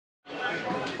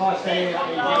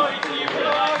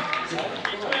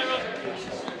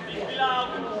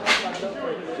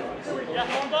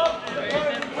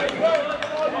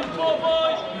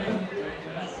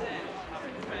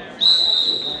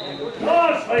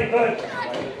Nice, Sleaford!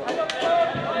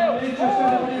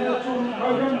 Interested in the tournament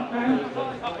programme?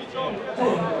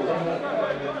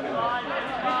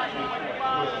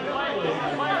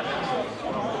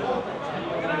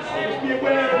 Just be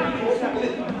aware of what's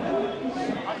happening.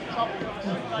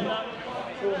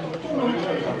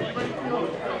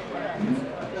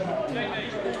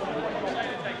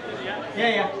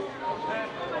 Yeah.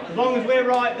 As long as we're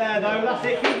right there though, that's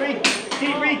it.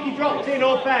 Keep Reeky dropped in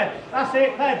or Fed. That's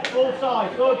it, Fed, all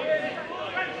sides, good.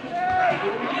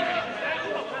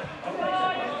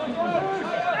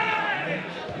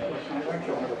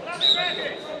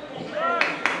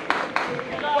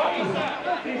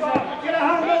 Get a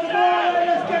hand on the ball,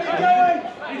 let's get it going!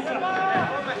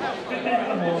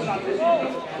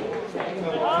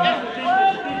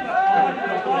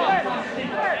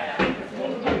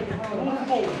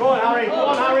 Go on, Harry, go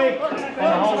on, Harry!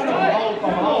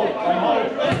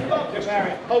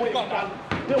 Hold it,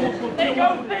 there you go!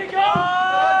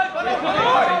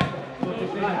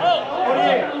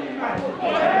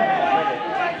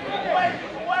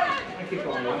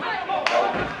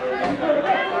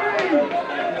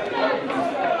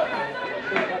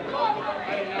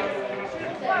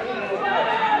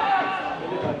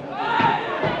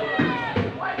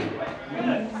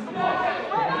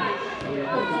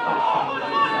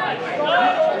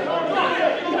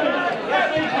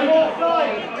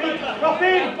 Drop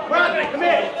in! Brad, come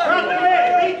here! Brad, come here!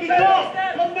 Reeky, drop!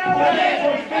 Come down!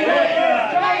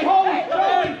 Charlie, hold!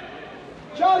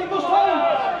 Charlie must hold!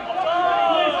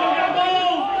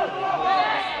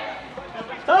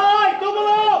 Tight! Double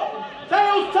up!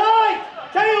 Tails tight!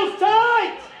 Tails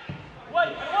tight!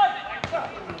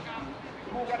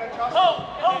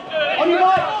 On your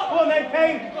right! Go on then,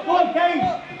 Kane! Go on, Kane!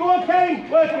 Go on, Kane!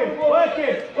 Work him! He's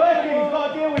got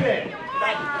to deal with it!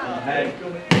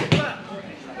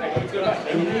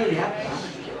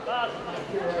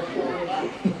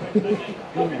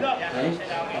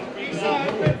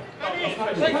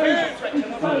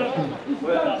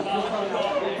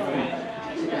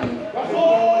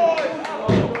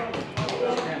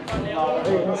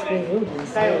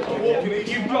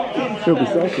 She'll be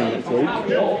second next week. Go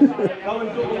and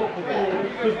double up with it.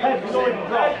 Because Pep's already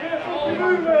dropped.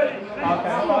 Okay,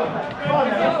 fine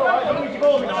then, that's alright. Don't need to go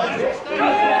behind it.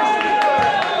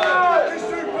 It's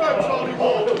superb, Charlie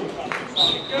Ball.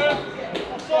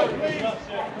 Offside, please.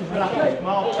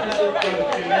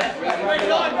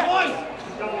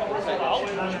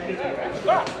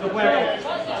 Look where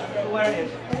it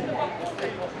is.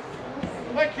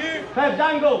 Thank you. Peb's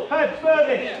angle. Peb's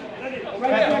furthest.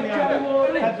 Peb's on the angle.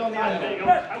 Peb's on the angle.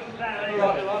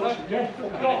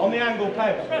 On the angle,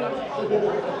 Peb.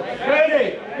 Ready.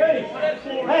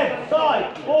 Peb, side.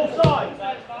 All sides.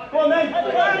 Go on then. Go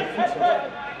on, Joey.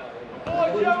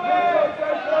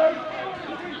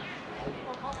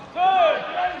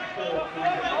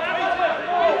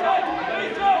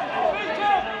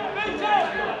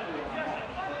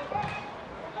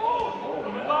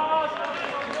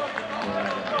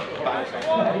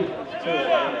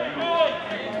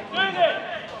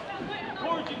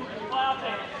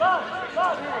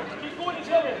 Keep going,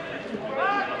 each other.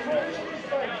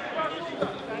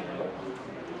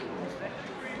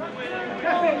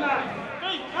 That's it, Matt.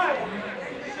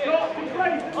 Stop,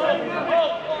 complete.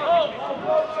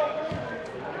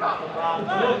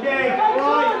 Okay,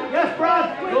 right. Yes, Brad.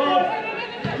 Good.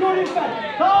 Jordan's back.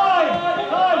 Time.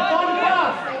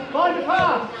 Find the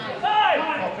pass.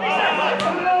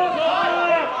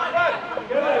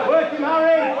 Work him,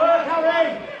 Harry. Work, Harry.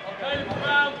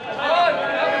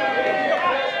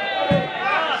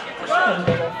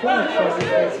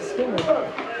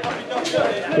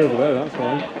 Over there, that's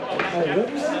fine.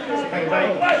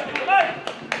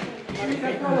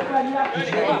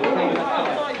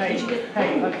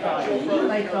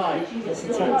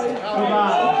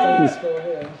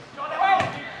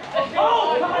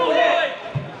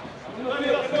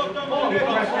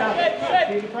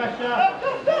 Keep the pressure.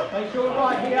 Make sure we're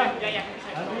right here.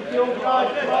 And if you're right,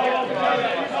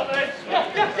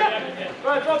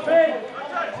 right, drop in.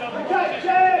 Catch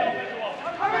it.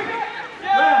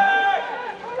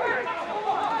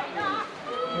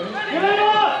 Get it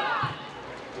up.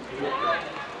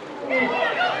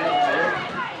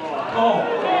 Well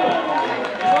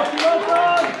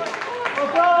done.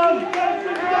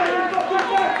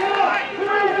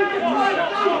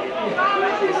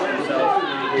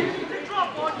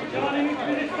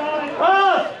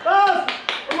 Pass!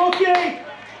 Rookie!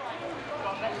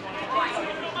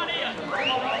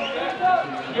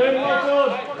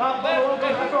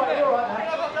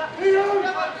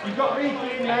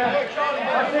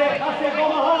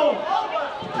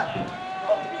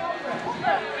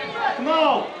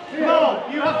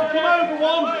 You have to come over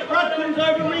one. Brad comes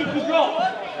over, Ricky drops.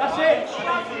 That's it.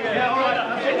 Yeah, all right.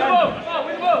 That's it.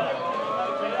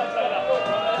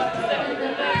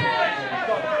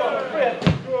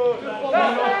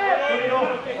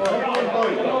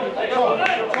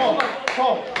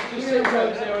 Tom. Just sit there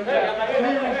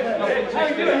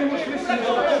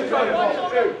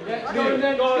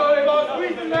and go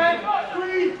squeeze them then.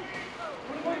 Squeeze.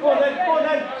 Go on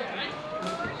then.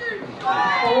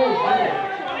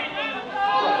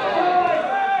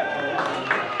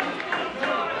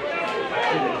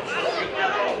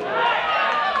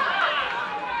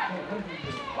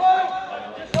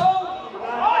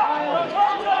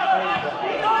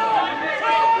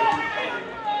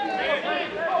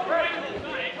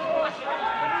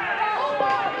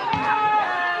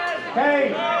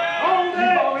 Hey, hold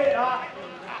it!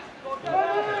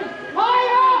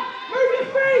 Higher! Move your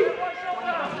feet!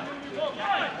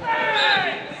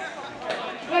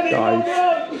 Dive.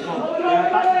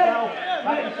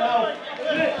 Back yourself.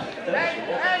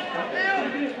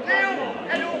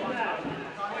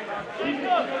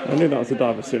 I knew that was a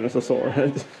dive as soon as I saw her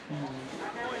head.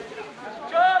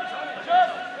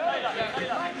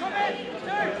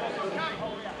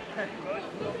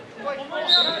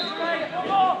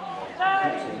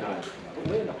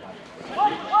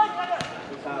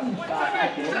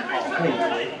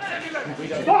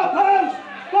 Stop post!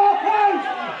 Stop post!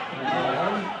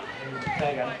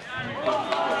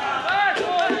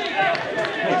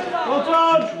 Well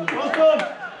done!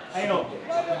 Hang on.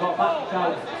 Got back to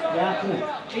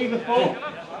yeah. Either foot.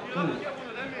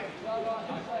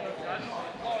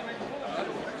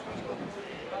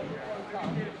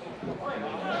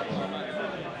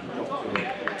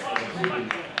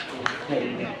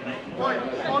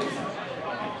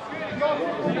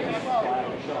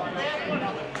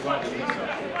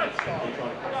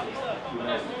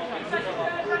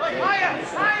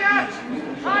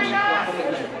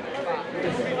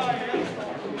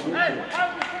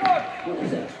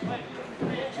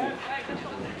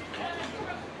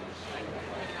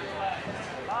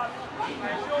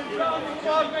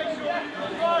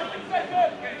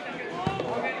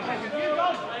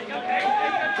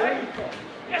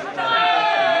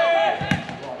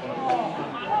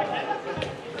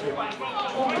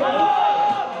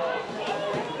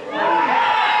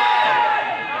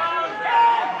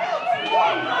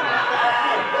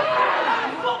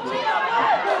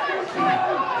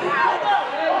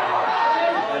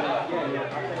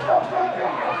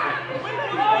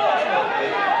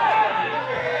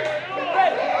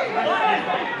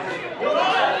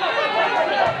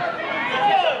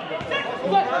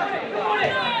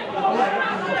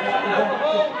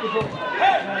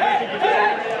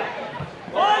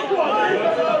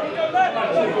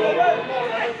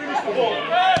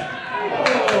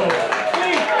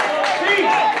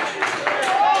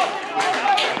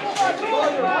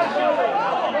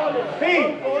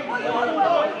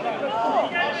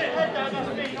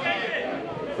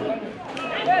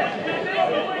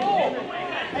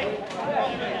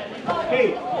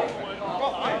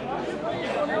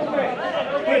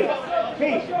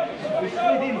 Pete, he's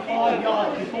within 5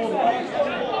 yards before the ball.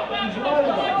 He's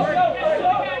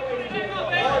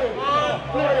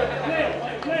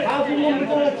how's he won the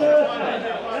ball first?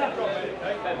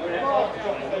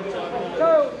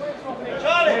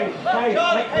 Charlie!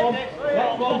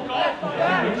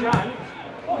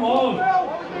 Come on!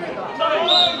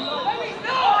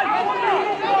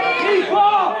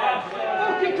 Keeper!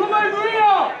 Okay, come over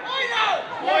here!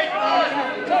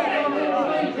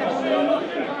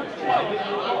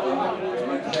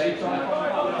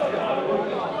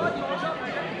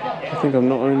 I think I'm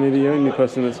not only the only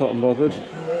person that's hot and bothered.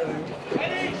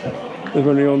 They've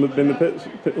only been on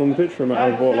the pitch for a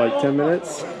matter of what, like 10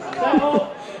 minutes?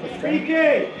 Free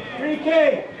kick! Free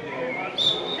kick!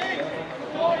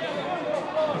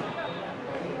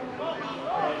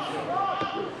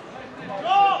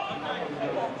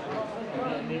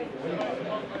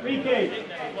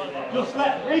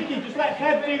 Ricky, just let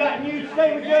Kev do that and you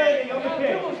stay with Gurney on the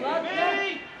pitch.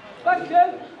 Thank you.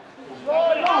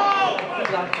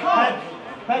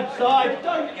 Kev side,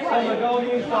 on the goal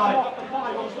inside.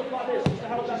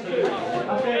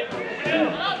 That's it.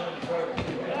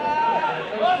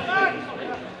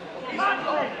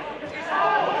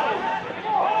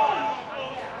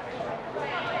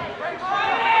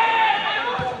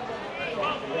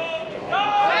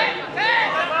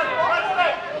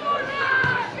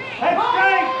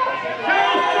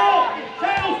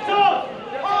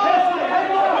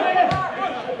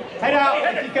 Head out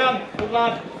if you can, good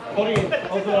lad. Body in,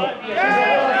 hold on.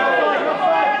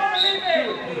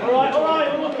 Alright,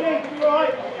 we're looking,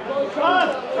 alright.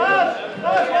 Pass!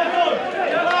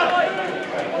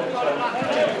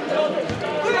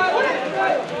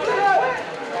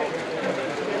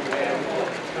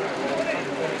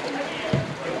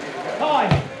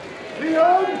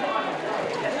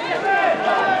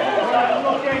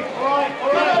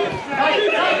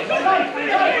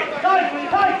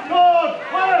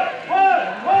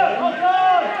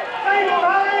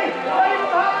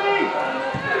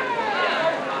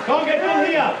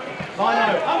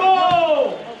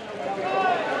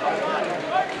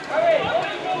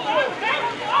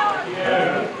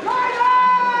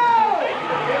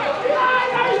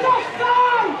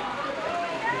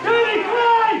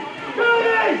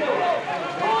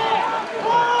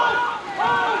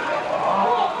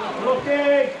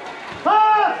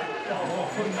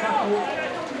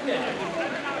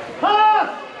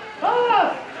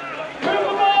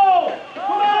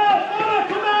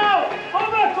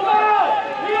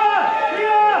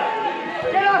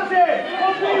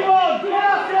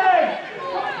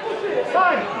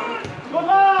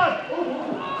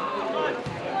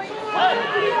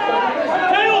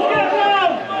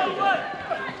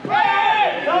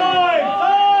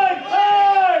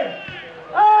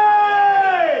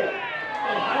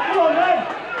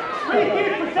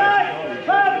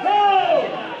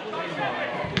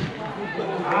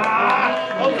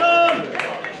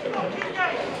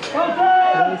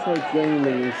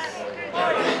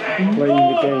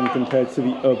 game compared to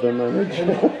the other manager.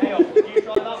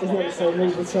 Isn't that the same all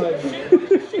the time?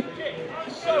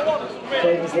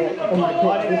 Jamie's like on the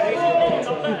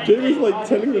pitch. Jamie's like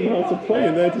telling them how to play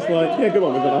and they're just like, yeah, go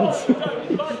on with the lads.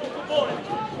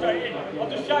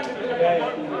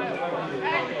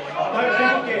 Don't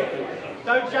shank it.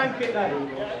 Don't shank it then.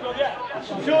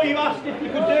 I'm sure you asked if you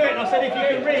could do it and I said if you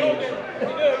could reach.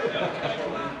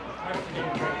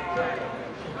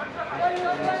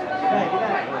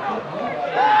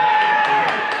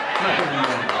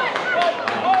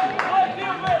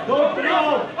 Good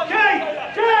control. Jake!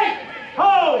 Jake!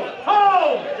 Hold!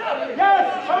 Hold! Yes!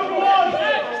 Over one!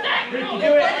 Ricky,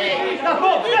 do it! Step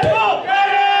up! Step up! Go!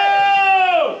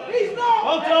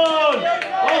 Well done!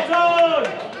 Well done!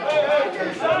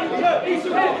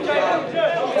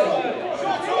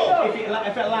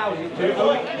 If it allows you to,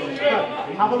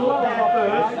 have a look there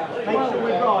first, make sure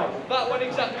we're right. That one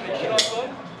exactly, should I go?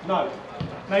 No.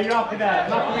 No, you're happy there. I'm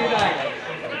happy with there.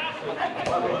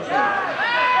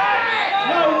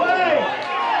 No way!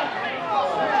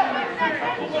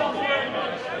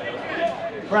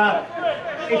 Brad,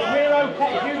 if we're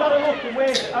okay, if you've got a look and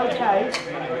we're okay,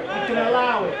 you can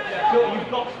allow it. But you've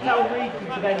got to tell Ricky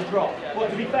to then drop. But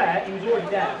to be fair, he was already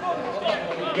there.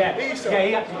 Yeah,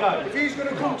 he had to go. If he's going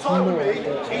to come tight with me,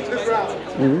 eat the ground.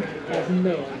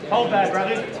 Hold there,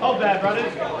 brothers. Hold there,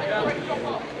 brothers.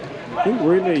 I think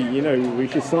really, you know, we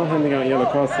should start handing out yellow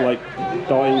cards to like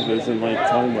divers and like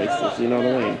time wasters, you know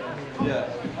what I mean?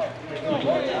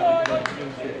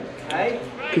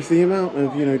 Because the amount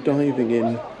of, you know, diving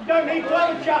in, You don't need to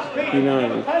have a chest, Pete. you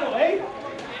know, Penalty.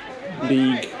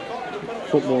 league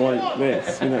football like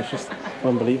this, you know, it's just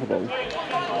unbelievable.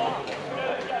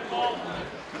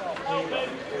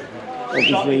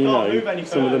 Obviously, you know,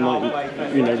 some of them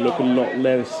might, you know, look a lot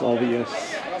less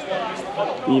obvious,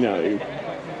 you know,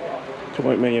 to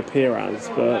what it may appear as,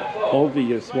 but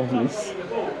obvious ones.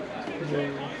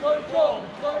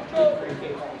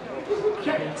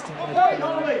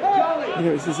 You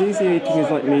know, it's as easy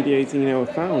as like mediating, you know, a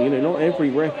foul. You know, not every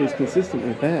ref is consistent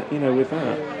with that, you know, with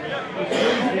that.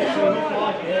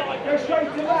 Go straight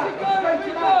to that. Go straight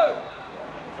to that.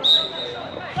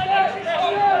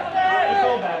 It's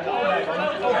all there.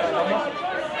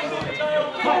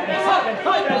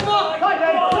 Tight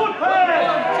then. Good pass.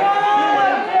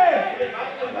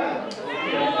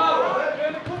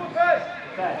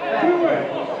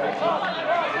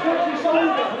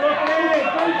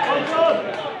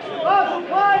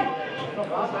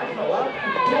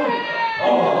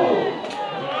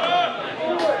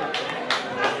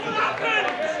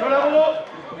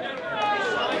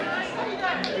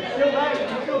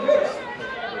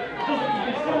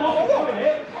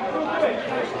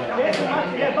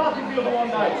 Yeah, Baz is the other one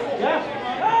now. Yeah?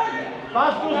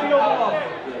 Baz does the other one.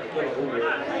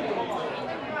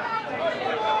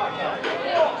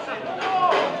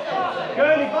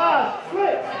 Gurney, Baz.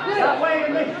 That way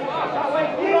in this. That way.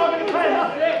 Keep on in the pen.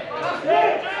 That's it. That's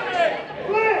it.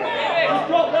 Just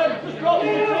drop them. Just drop them.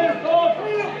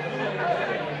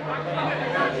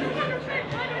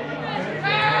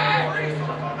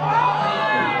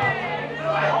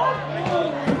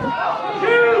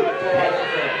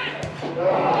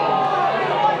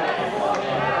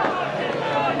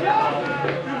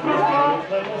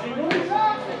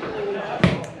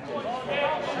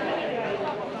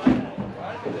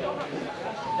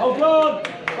 Hold on!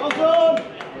 Hold on!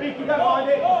 Ricky, don't mind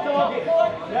it. Target.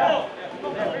 Yeah?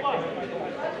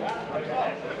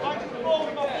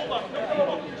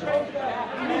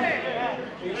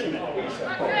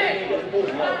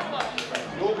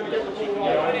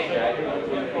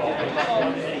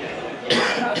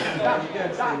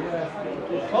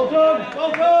 Hold on!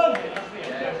 Hold on!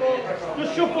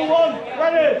 Just shuffle one.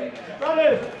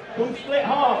 Runners! Come split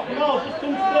half. No, just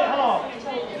come split half.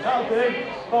 That'll do.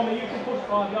 Bomber, you can push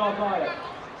 5 yards higher.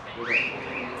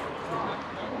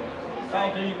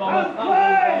 That'll do, Bomber.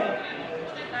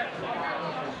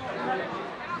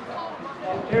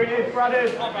 Here it is,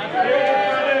 brothers.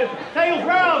 Tails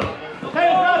round.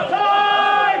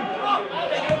 Time!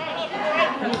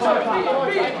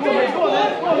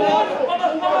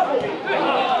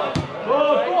 Go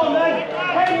on then.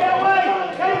 Take it away.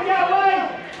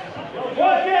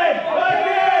 Work in!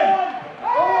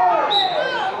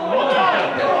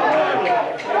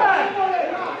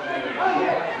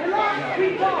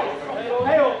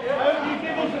 Hey, hope you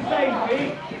give us the same,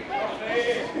 Pete.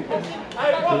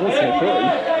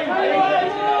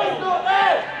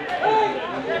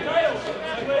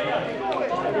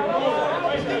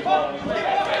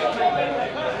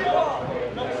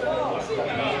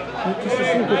 Just a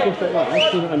simple push like that, I've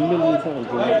seen it a million times.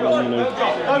 Don't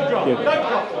drop.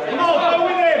 Come on, go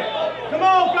with him. Come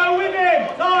on.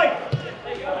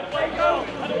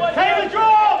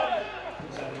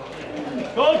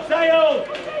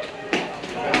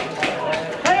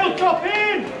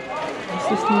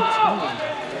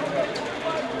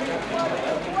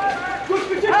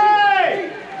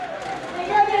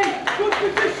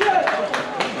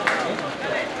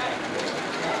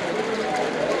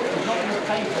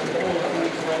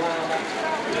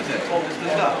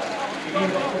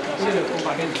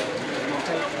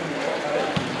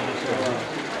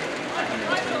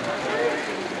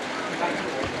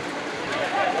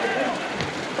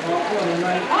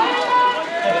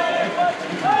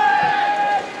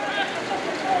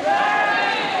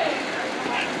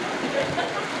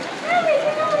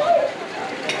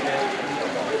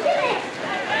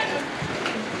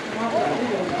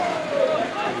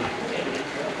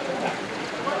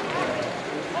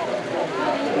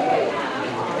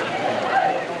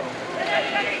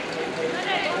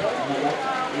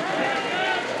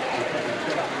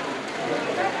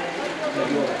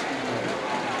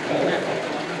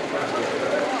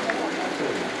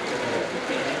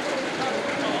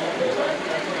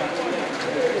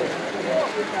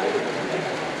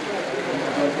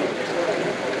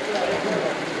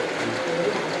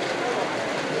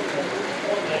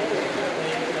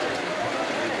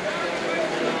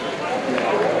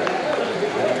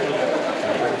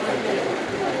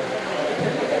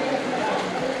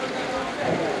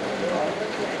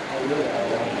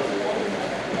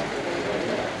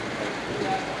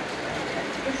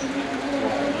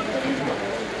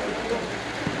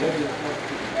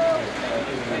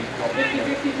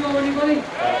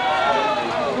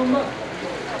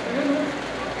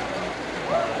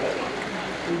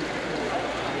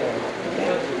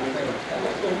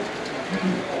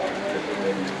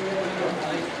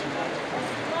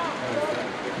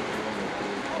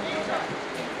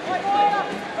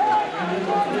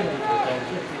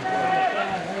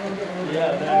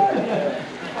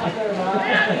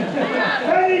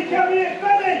 Benny, come here,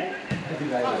 Benny!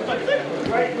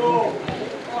 Great goal.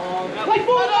 Play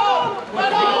forward! Play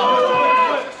forward!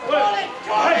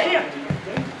 Right here!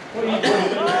 What are you doing?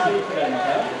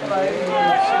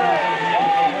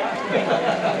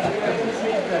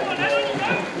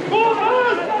 Go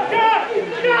on! Get!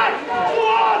 Get! Go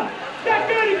on! Get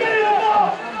good! Get in the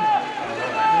ball!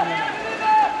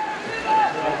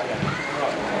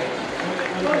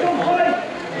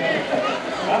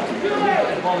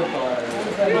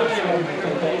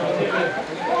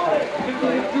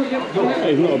 That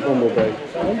is not a bumblebee.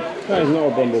 That is not a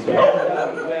bumblebee.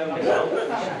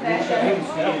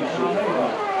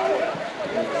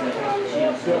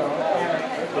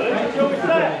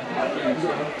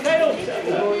 Hello,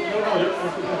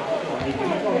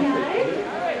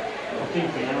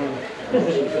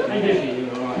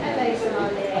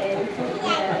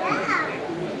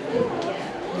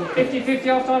 50-50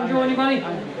 half time draw, anybody? No,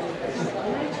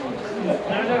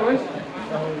 worries.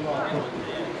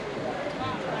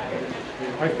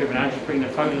 Most people now just bring their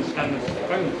phone and scan the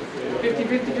phone.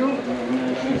 50-50 draw?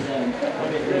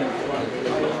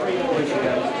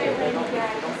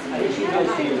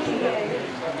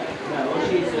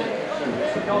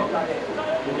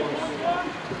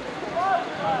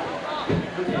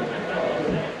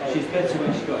 She's better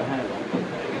when she's got her hair on.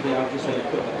 Yeah, I've just had a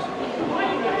cut.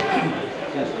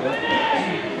 That's good.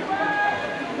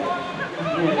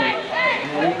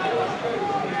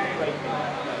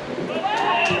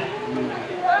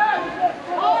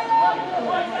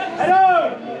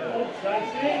 Hello!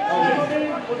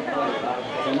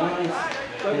 Nice.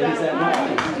 Is that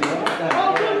nice?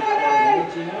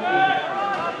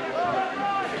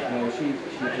 No, she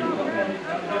didn't.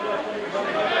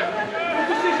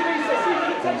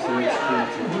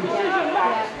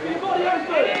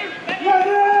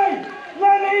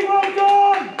 Lenny, well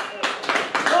done!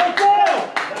 Well done!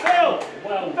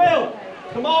 Phil!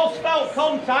 Kamal's felt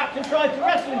contact and tried to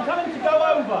wrestle him. Tell him to go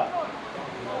over.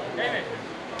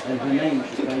 And her name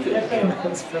should be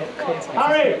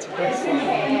Harry! It's in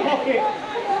the pocket.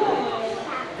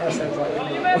 That sounds like it.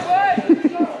 I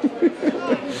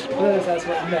don't know if that's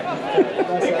what you meant.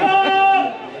 Pick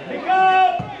up! Pick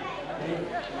up!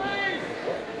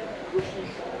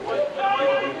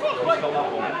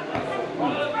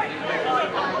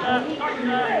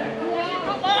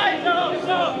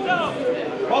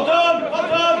 Bottom!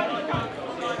 Bottom!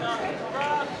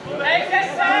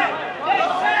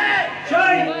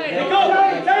 Shane! Pick up!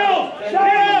 Tail!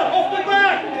 Shane! Off the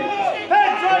back!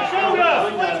 Head, right shoulder!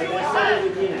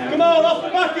 Come on, off the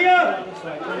back here!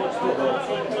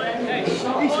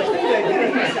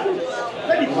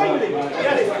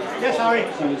 Yes, Harry.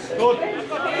 Good.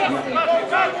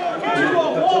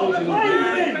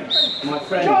 my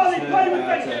friend Charlie, play with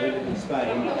me. in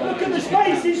Spain. Look at the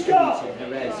space he's got. Come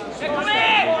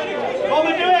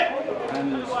and do it!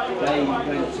 And they went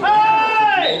to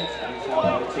Hey!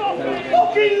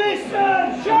 Fucking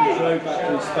listen, Shane. drove back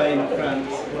from Spain and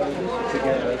France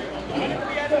together.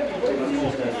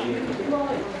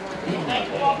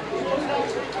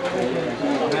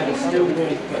 Had a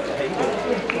stillborn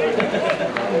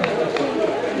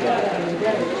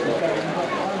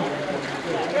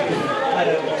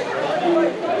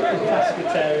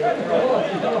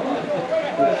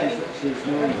she's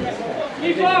normal.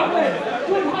 Keep up!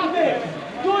 Good habit!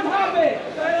 Good habit!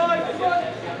 Stay like front!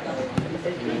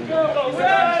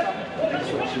 That's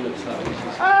what she looks like.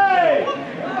 Hey!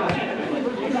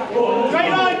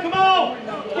 Straight line, come on!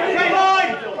 Straight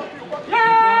line!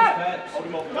 Yeah!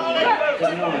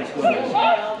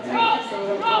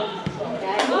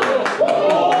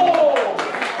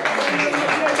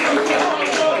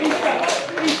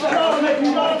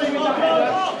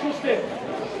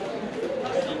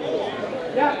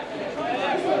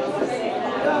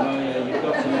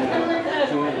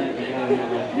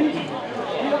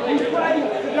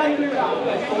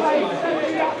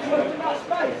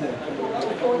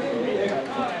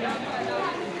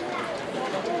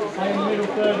 Middle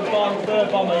third and final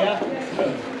third bomber, yeah?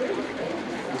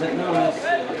 Is that nice? Is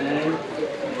that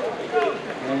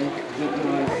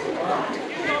nice?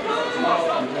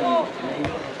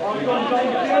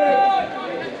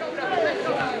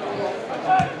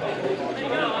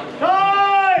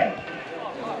 Time!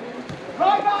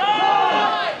 Right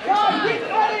back. Time. Get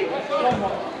ready.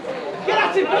 Get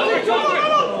at him.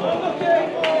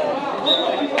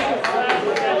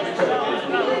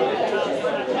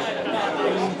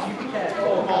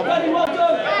 Very well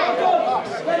done.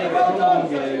 Very well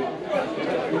done.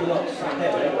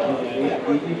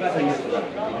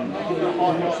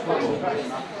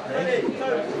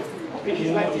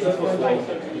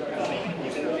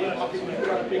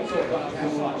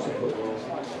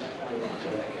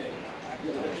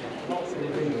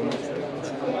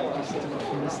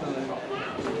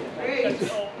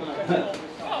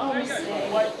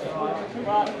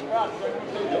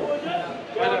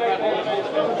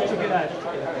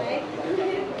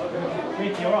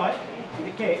 Ricky, all right?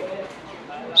 The kick.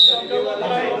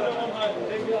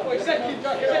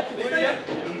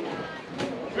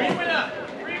 Green winner!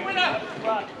 Green winner!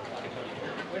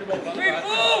 Green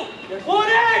full!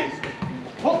 40!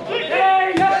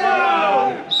 Hey,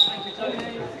 yellow!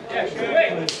 Yeah,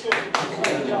 good.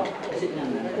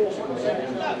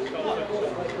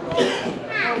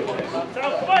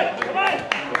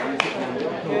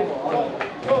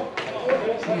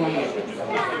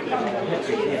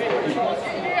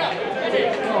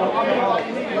 Come on, come on!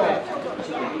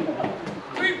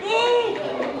 Green full!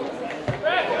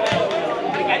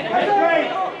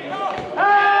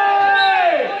 Hey!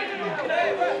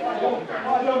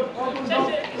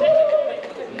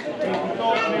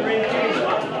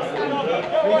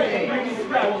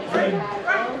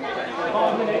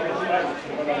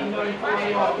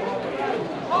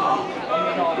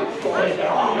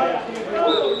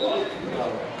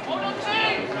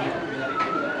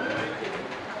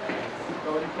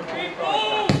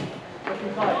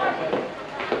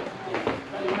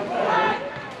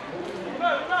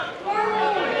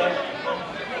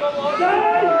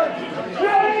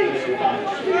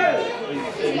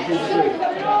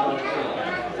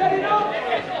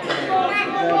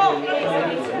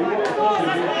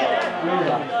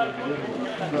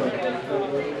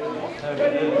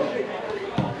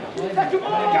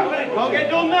 Can't get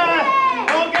done there!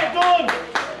 Can't get done!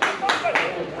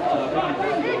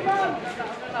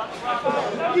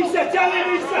 Isa, tell him,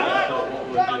 Isa!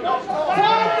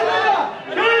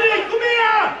 Kennedy, come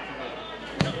here!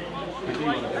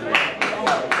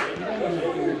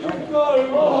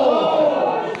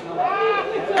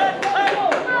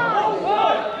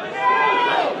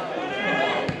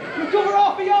 You cover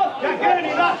off of yours! Jack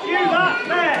Kennedy, that's you, that's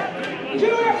there!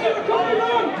 Chewie, that's you, recovery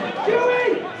run! Chewie!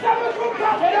 Someone's run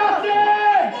past him!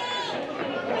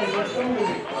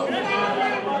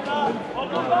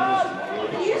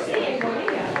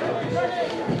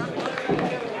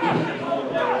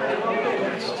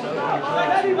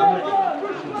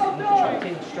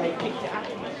 Straight kicked it at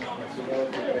him.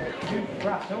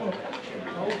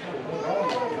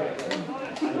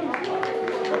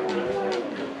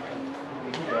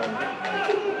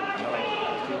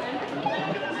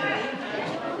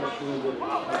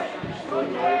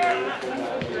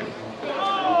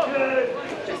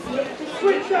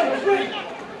 Switch that, switch!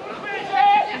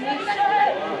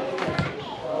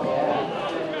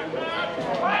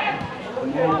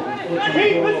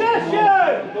 Keep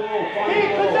possession!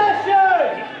 Keep possession!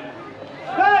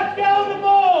 Back down the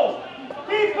ball!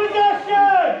 Keep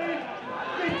possession!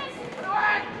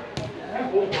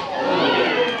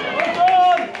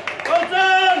 Well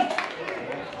done!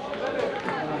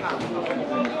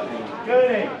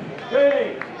 Gurney, Gurney,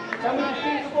 can we just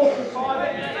keep the ball for 5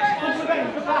 minutes? Couple of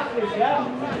extra passes, yeah?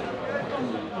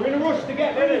 We're in a rush to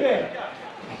get rid of it.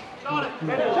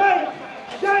 Shake!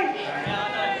 Shake!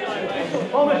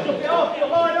 Thomas, shut it off, get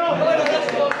line off!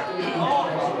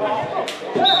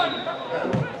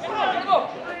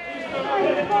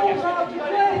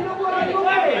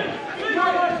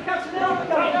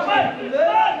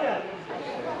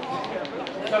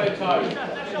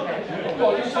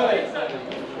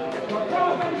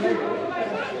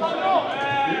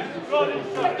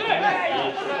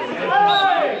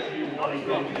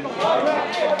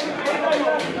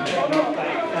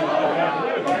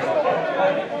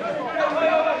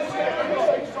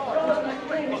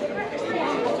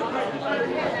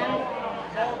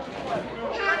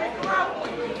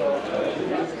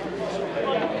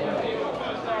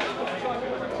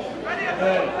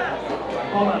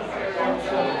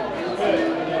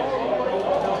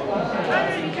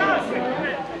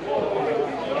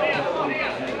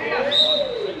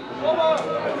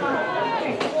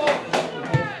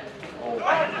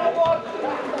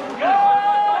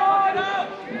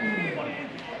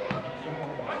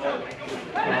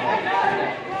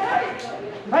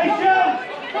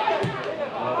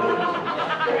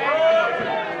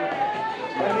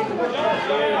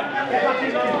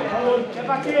 Get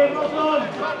back in, hold on!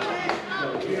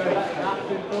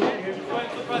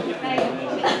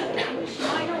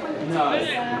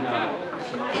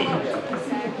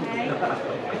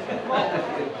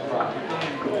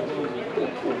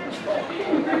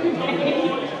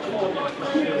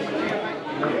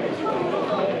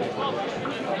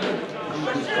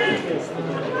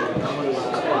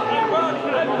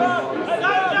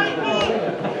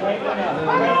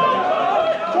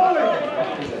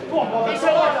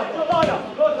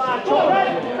 Good lad.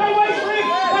 Hey, wait, Rick!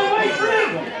 Hey, wait,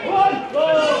 Rick! One, go!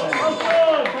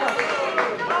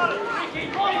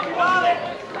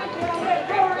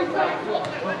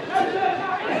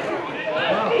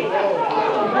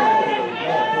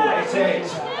 That's it.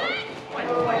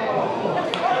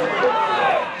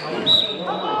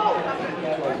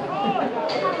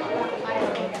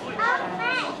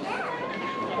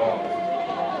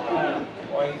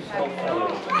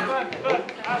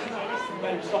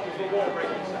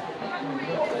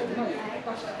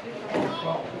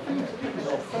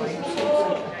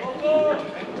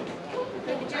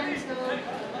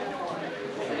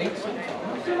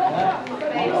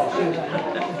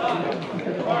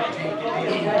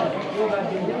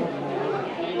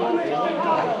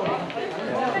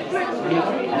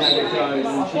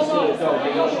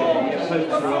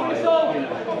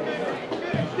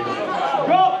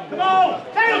 Drop, come on!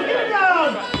 Tails, get it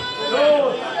down!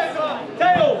 Good.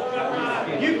 Tails,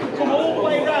 you can come all the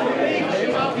way around and leave him.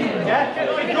 Yeah? If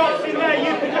he drops in there,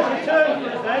 you can just return for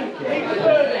us then. Keep the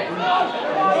bird in.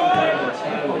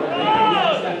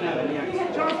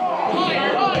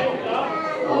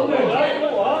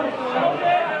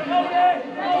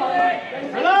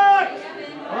 Relax!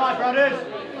 All right, brothers.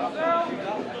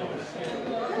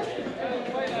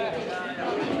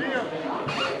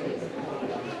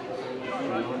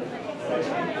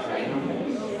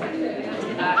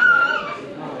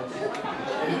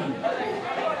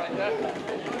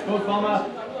 Good, Bomber.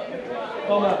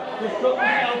 Bomber, just drop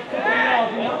yourself 50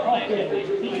 yards in that pocket.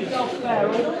 Keep yourself spare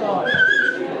all the time.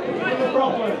 What's the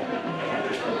problem?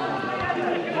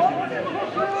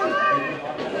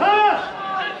 Pass!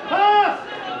 Pass!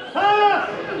 Pass!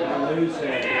 Lose it.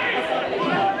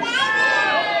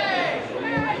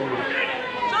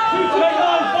 Two straight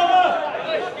lines, Bomber!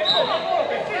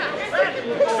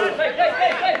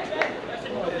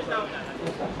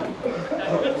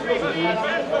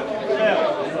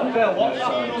 Phil, what's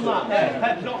happening on that there?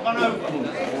 Pep's not gone over.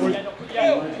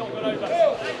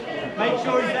 Make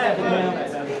sure he's there.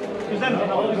 Because then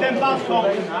Baz can't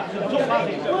win that, so took Baz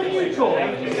in. What are you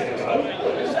talking?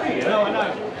 No, I know.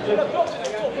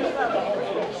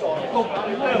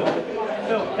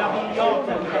 Phil, down the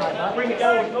yard. Bring it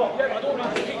down.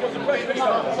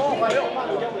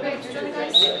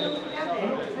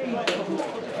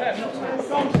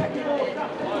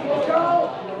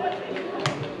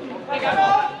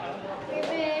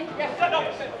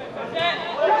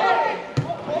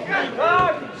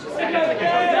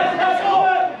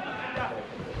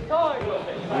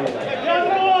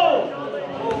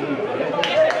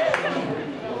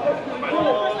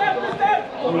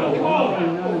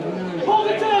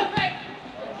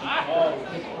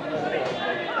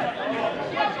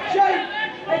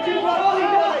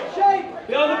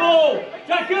 Behind the ball!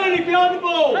 Jack Gurney behind the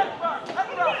ball!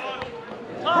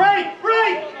 Break!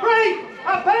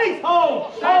 At pace!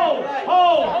 Hold! Turn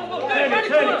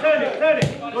it!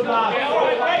 Good lad!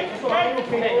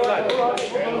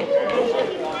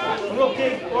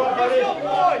 Looking!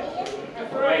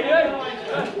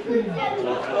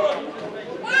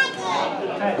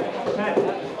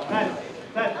 Head.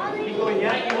 Keep going,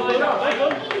 yeah?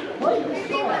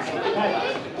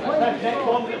 Next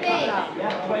one,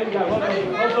 yeah, there you go,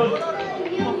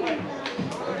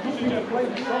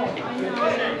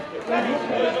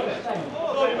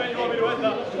 well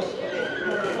done.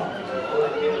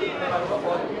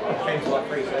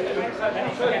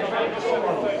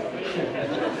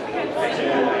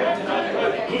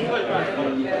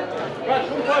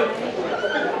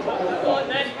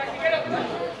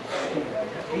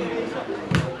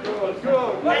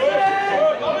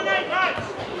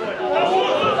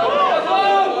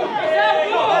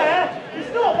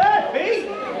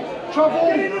 Trouble!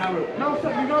 No,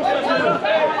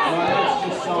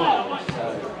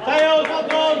 Tails, well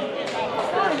done!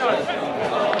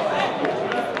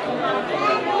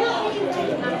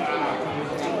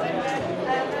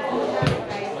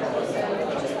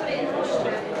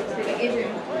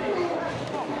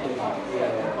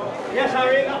 Yes,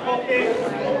 Harry, in that pocket.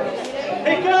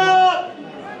 Pick up!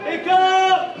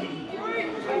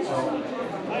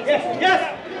 Yes!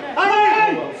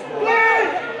 Harry!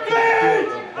 Clear!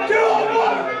 2 on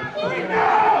 1!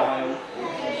 Now!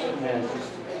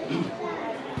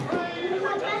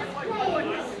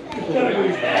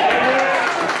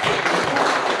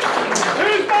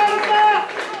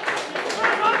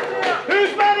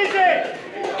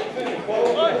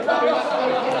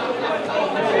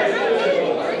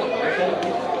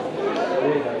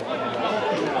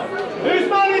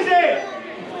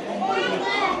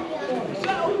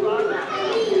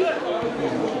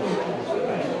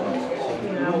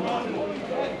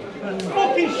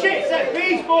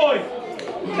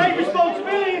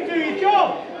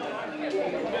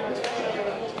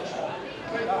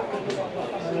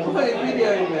 Why are you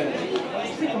videoing me?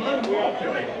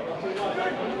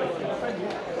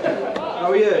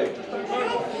 How are you?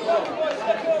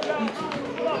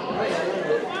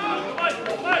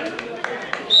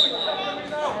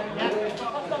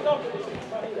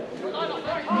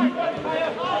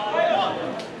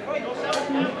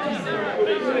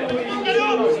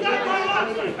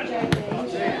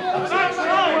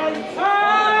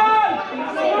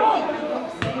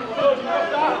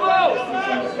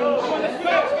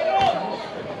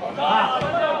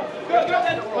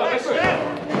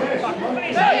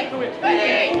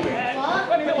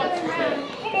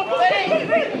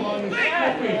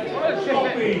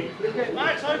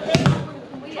 Max, open!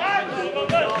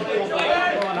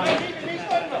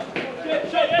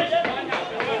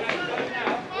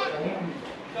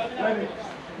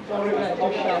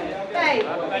 Babe,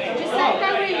 just let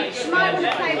her in. She might want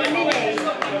to play with Lily.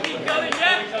 Keep going,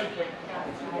 yeah?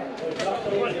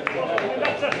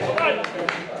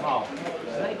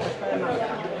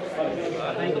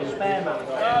 Thank you.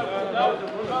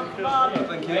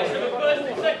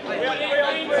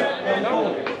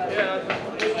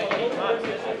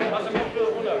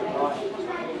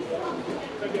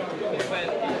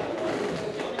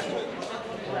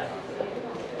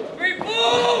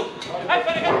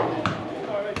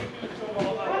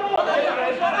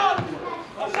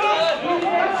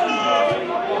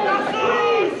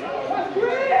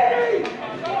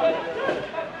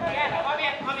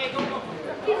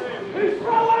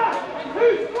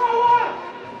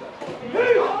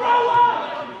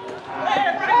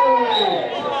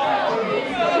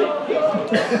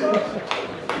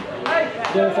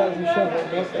 There's actually shovel,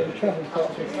 that's the travel part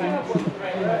of it.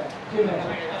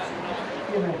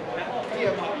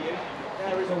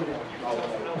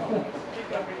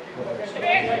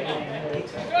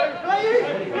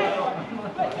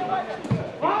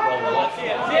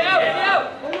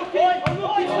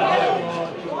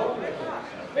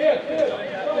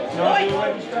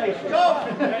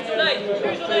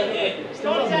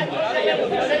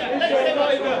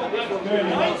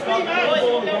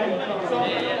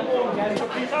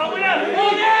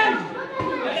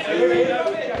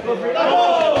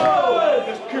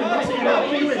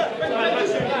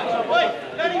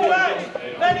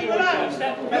 Lenny, relax.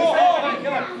 Your half.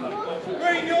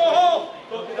 Green, your half.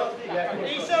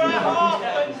 Issa, our half.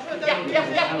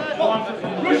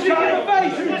 Rush it in the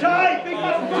face. Too tight. Big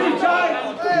man, too tight.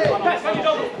 That's how you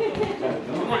double.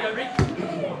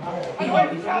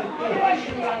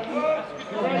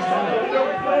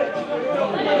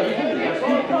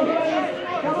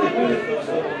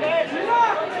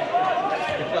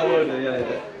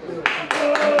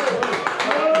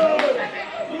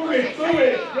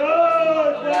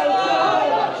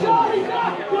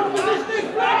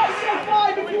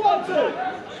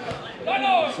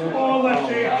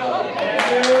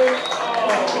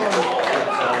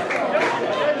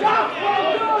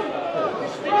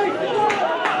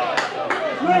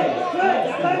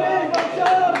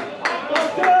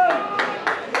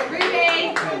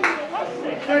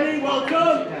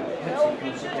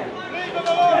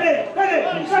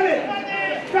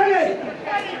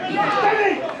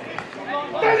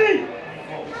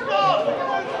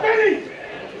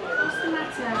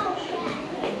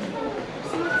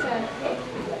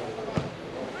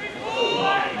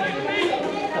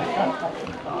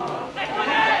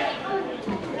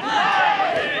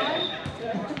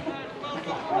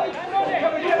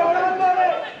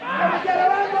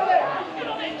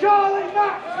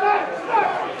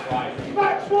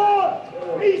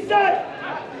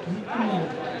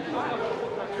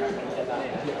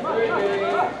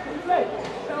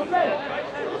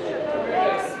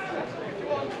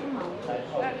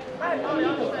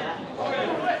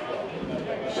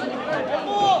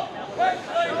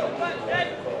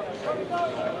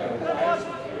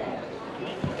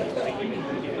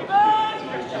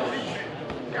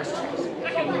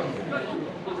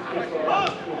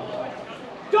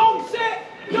 Don't sit!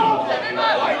 Don't!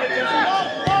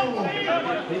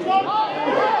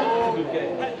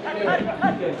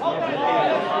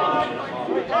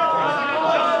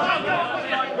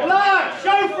 Relax,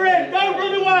 go for it, don't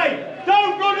run away!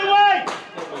 Don't run away!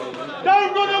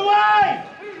 Don't run away!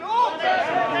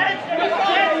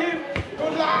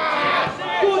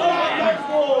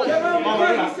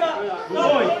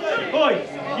 Boy,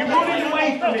 you're running away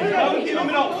from him, don't give him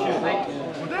an option.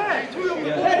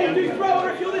 Heading to thrower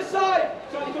if you're this side!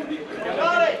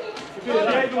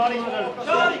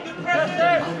 Charlie, good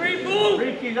pressure! Green ball!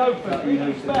 Ricky's open,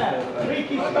 Ricky's spare,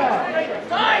 Ricky's spare.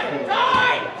 Time!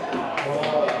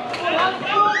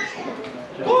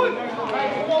 Good!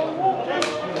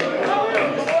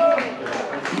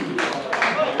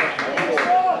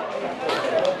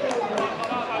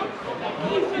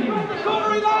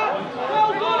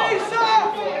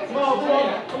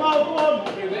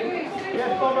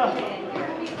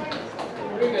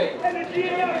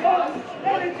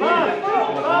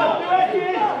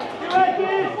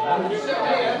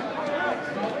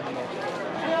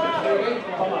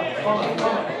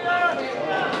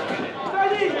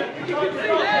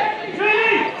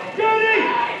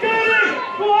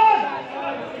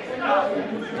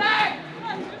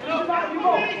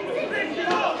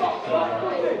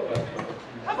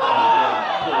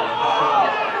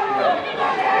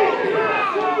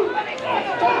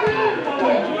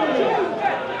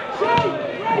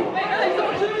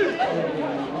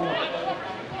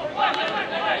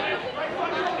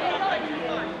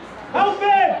 Help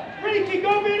him! Ricky,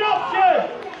 go be an option!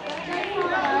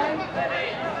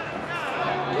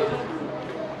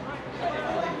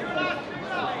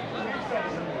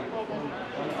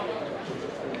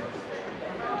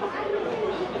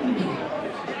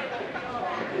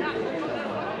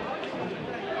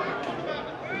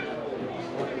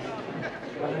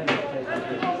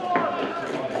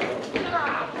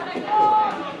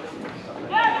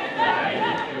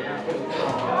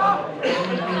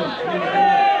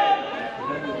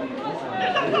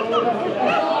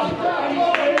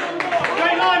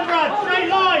 Straight line, Brad, straight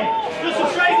line! Just a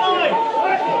straight line!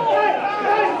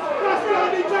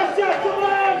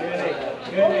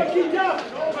 Keep down!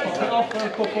 Pop it off for a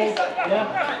couple,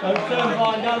 yeah? Don't turn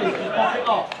blind alleys, just pop it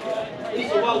off.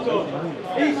 Issa, well done.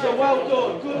 Issa, well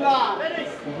done. Good lad.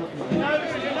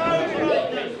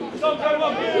 Stop, go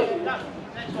on,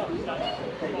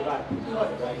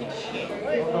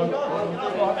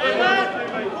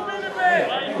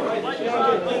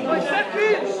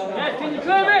 Yeah, can you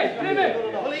clear it? Clear it!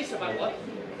 Well, Issa, man.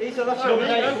 Issa, that's your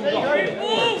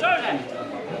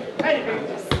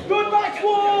Good back,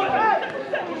 Ward!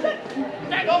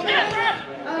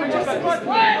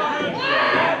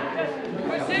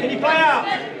 Can you play out?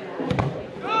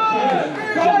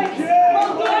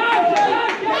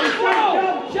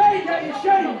 Shane, get your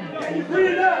Shane! Get your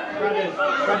breathe up! Brandon,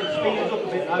 speed us up a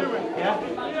bit though, yeah?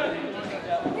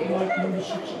 Number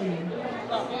 16.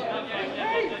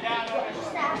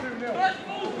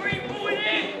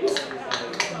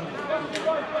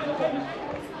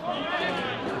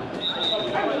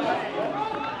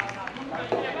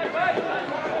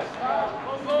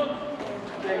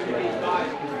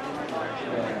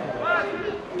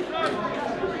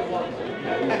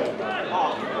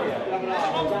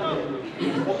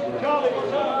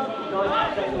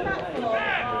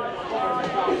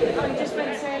 Just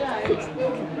went so low.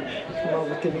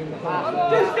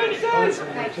 Distances!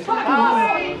 Distances!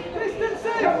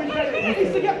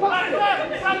 Needs to get past it!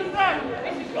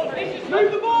 Move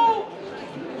the ball!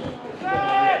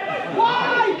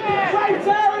 Wide! Straight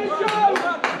Terry, show!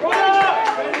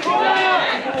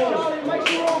 Charlie, make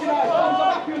sure you're organised. I'm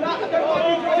happy with that. I don't want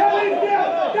you to recover!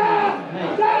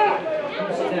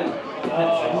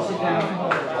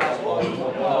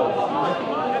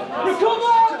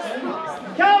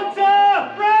 Counter!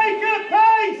 Break at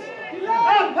pace!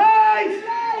 At pace!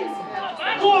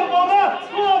 Go on, Bomber!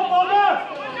 Go on, Bomber!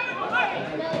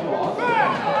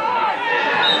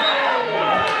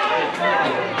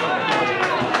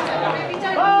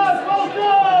 Pass, well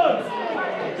done!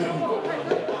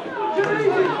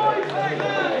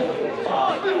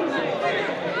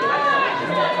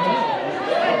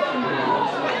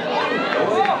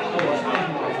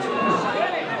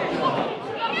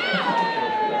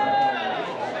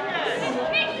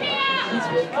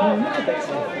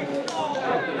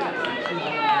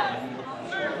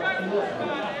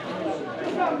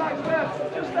 Just stand back, Steph.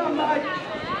 Just stand back.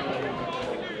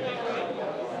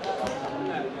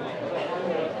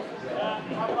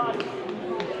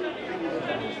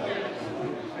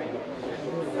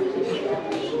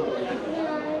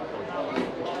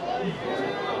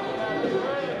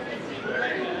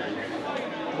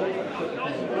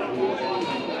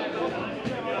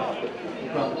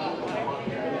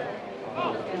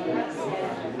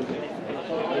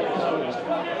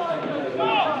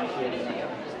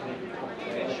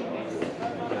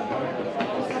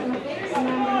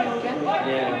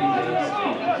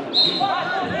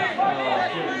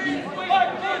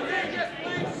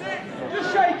 Just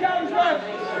shake hands, man.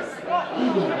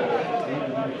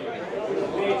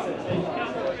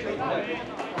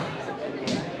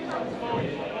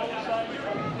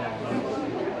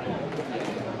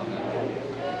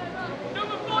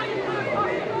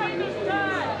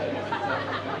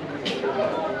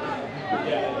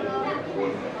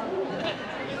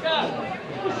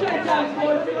 Just shake hands,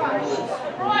 boys. Relax.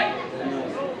 Right.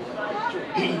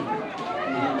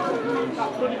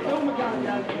 That's bloody film again,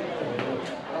 yeah.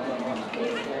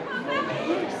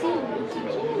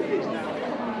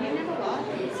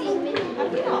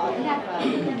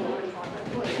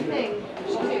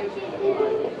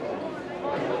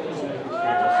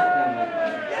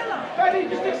 Benny,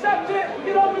 just accept it.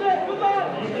 Get on with it. Good lad.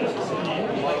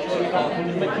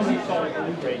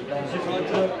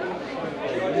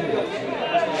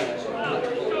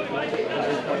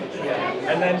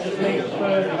 And then just leave it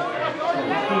further.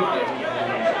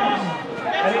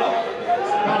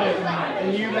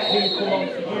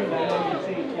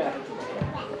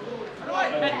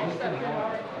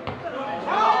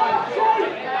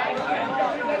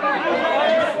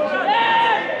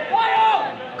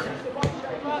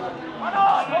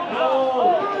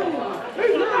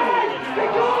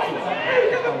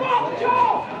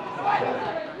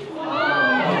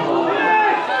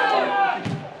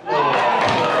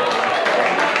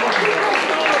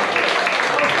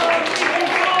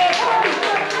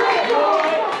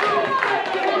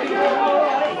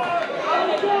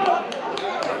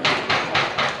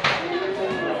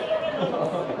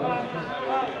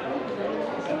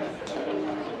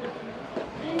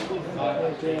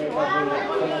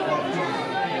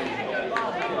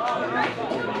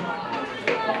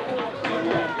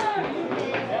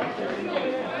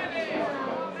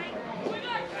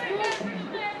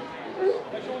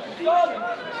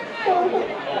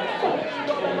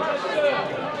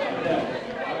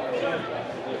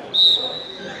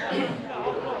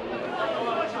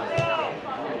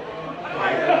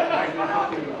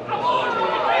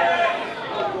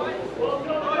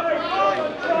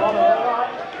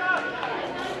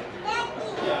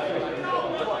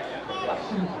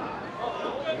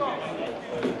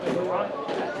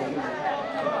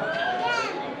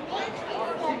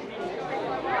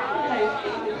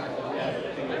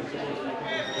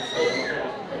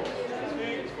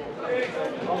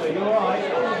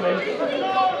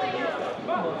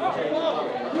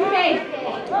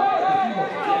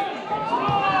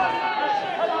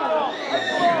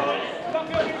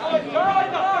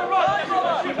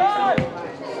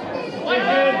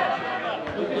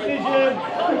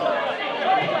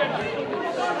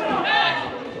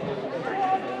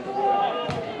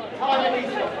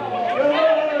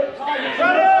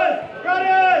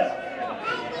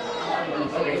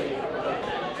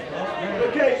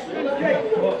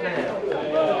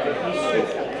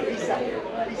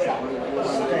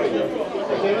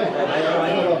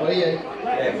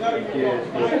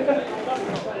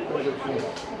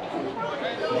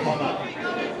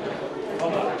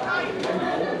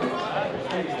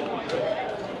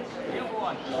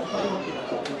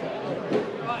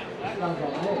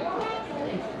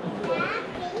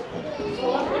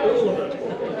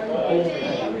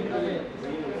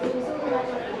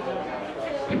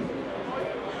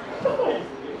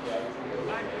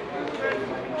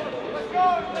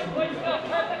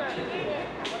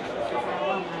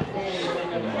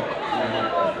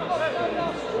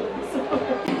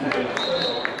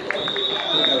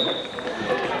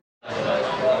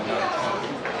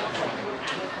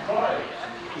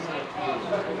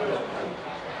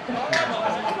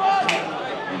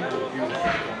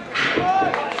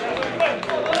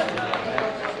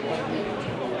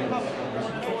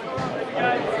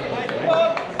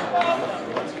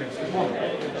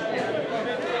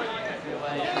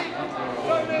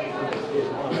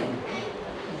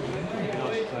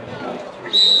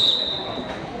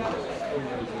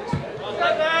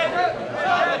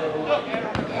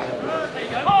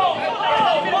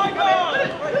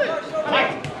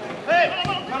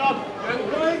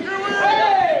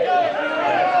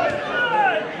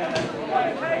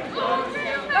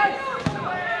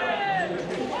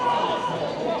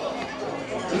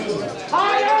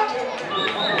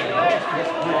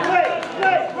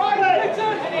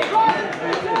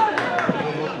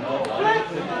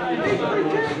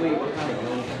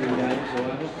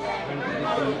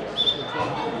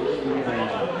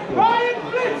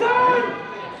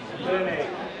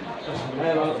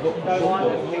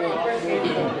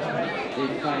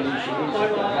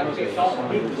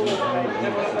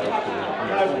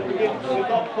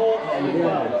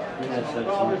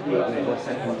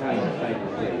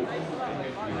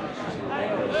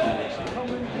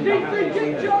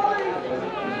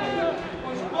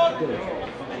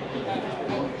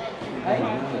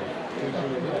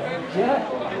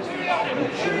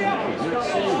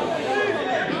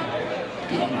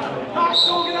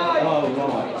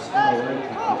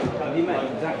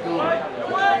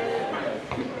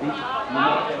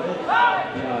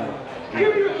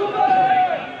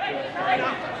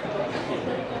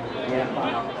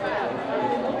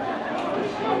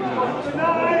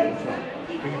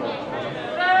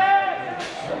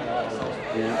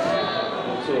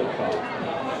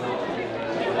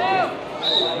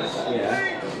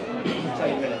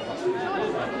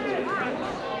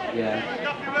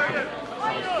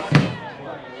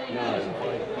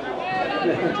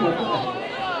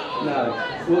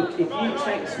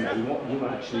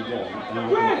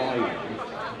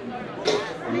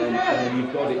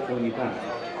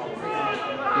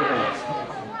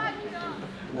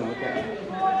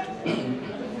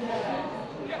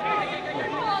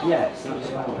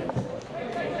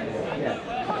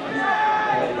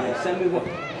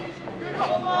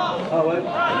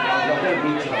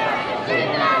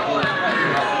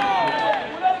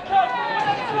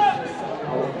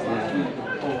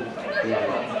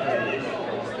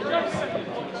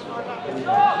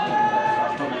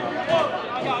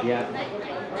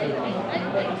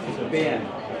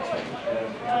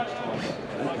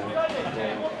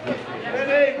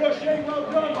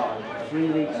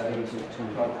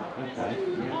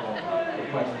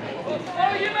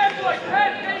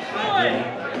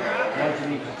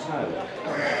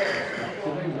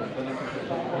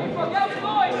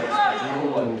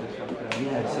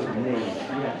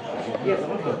 Yeah,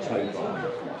 but I've got a toe bar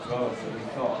as well, so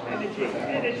we've got... Energy,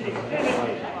 energy,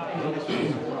 energy.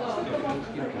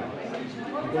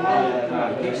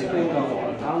 Keep still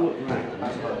going. I'll look round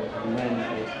and then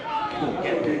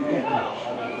get that.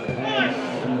 And then,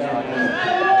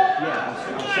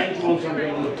 yeah, I'll send you ones I'm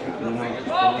going to look at and then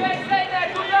I'll just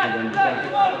and then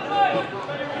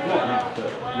not that,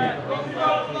 but yeah.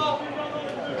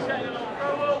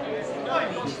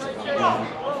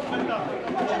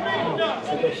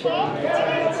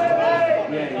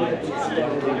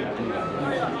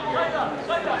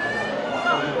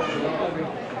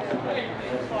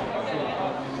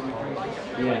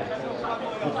 Yeah.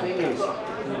 The thing is it?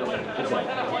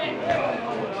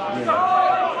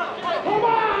 Come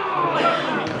on!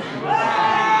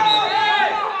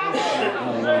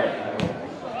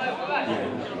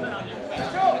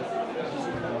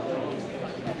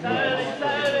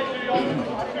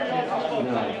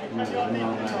 No.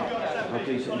 I'll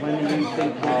do something. When you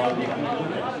think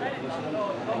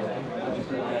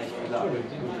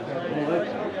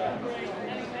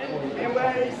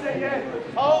Beware, say it.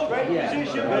 Hold,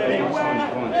 position, beware.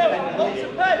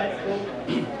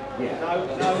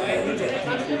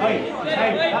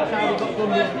 Hey, that's how we got done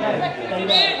with them. Stay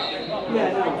there.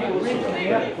 yeah, no, of course.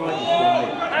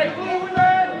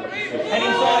 Head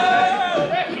inside.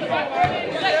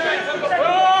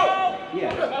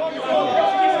 Yeah.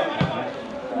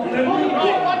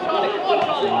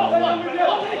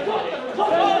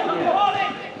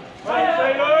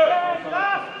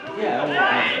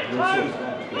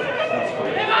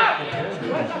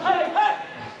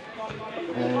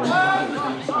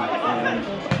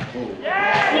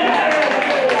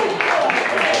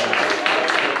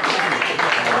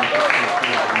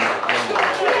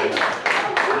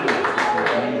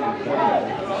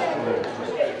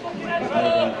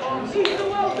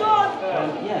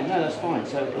 Yeah, no, that's fine.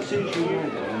 So as soon as you know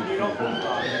them, you don't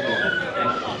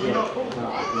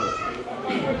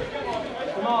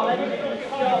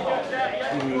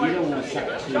want to sack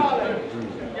two.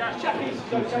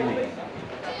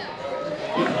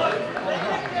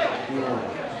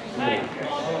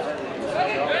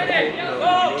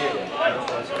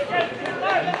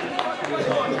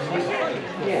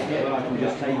 Yeah, well,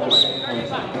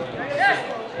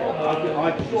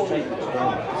 I can just take it. I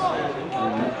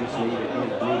can just take it and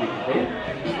just leave it here.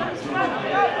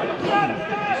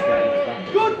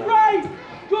 Good break!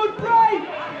 Good break!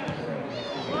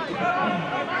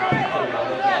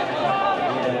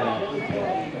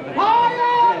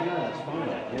 Higher!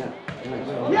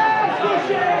 Yes,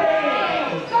 Bushy!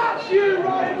 That's you,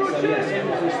 Ryan Bushy!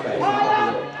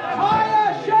 Higher! Higher!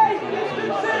 Shake!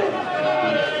 Distances!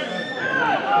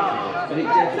 But it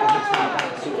definitely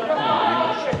has to be that sort of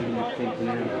thinking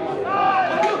out.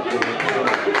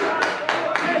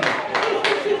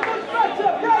 This is much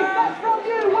better! Great! That's from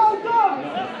you! Well done!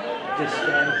 Just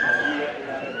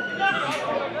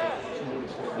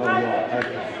oh right,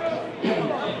 okay.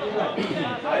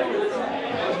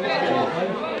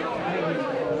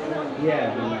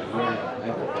 Yeah,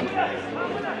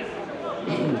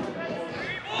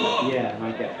 yeah,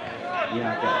 I get it.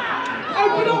 Yeah, I get it.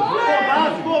 Open up!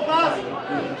 Four pass.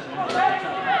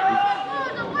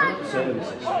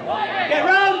 Services. Get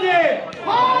round him.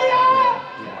 Higher!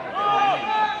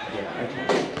 Yeah, okay.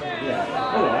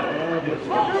 Yeah, all right.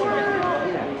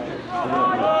 Yeah.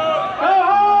 Go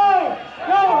home.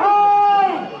 Go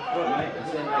home. Right, mate,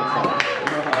 that's it.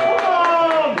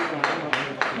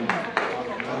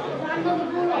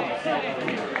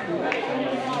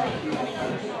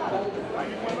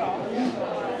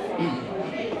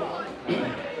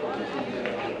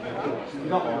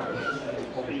 Got one.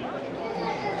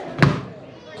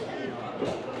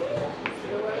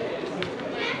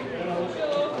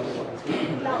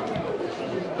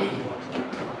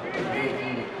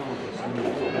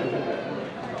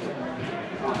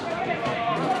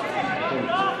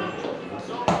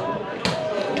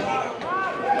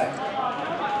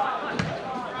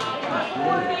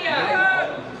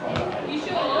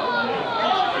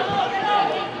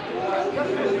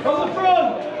 Come on,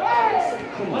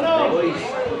 boys.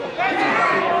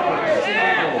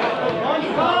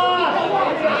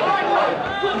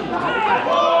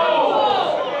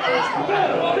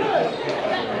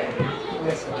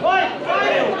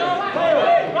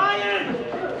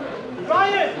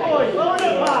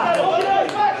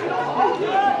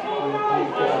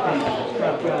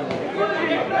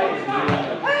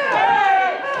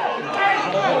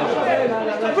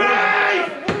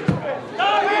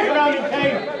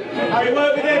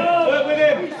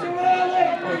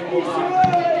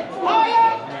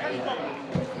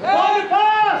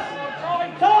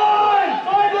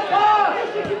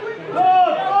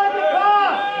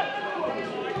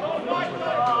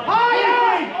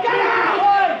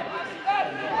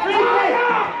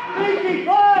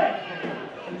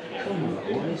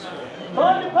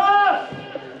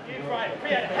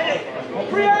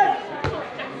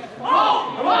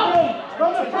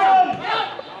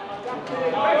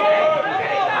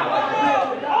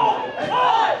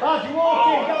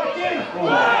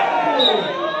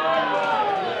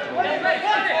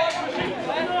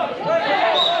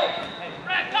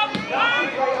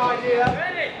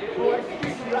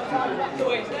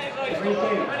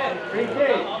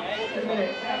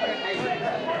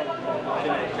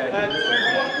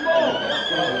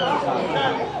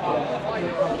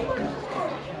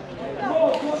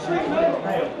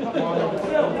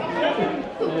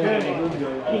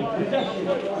 Keep possession.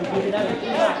 We're giving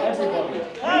everything back, everybody.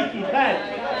 Keep head.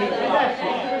 Keep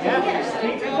possession. Yeah?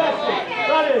 Keep possession.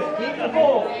 Brothers, keep the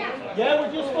ball. Yeah,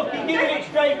 we're just fucking giving it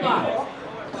straight back.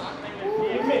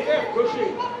 Give me. Push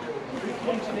it.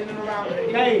 Punching in and around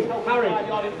it. Dave, Harry,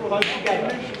 close together.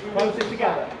 Close it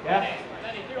together. Yeah?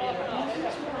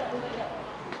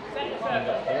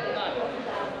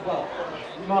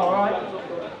 Well, all right.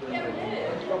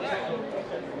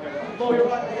 Ball, you're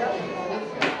right there.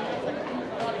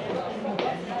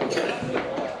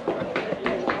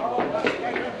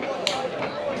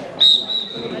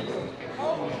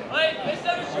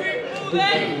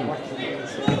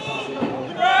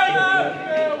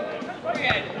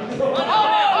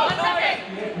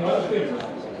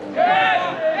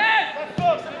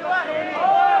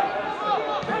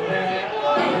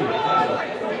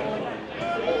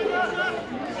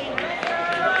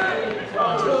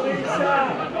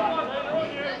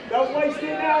 Don't waste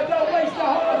it now, don't waste the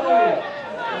hard work.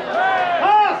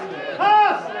 Pass!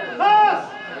 Pass! Pass!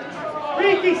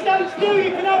 Ricky, stand still,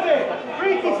 you can have it.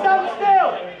 Ricky, stand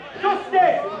still. Just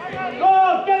it. Go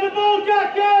on, get the ball,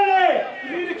 Jack, get it.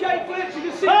 Communicate, Flitch, you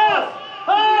can see. Pass!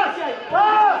 Pass!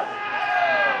 Pass!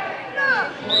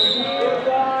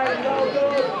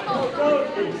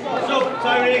 Sub,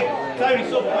 Tony. Tony,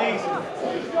 sub, please.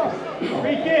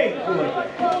 Ricky.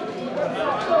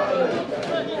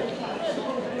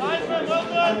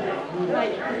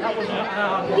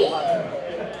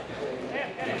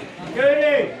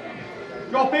 Goody!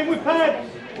 Drop in with pads!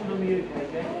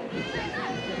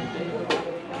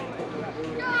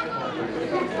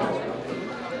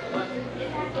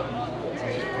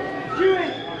 Chew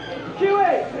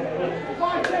it!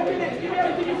 5-10 minutes, give me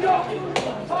everything you've got!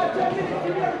 5-10 minutes,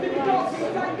 give me everything you've got!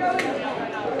 Keep that going!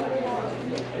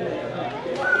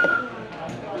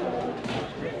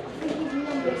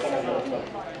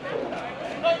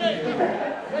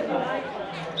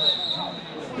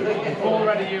 Ball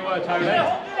ready, you were, Tony.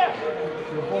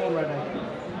 You're ball ready.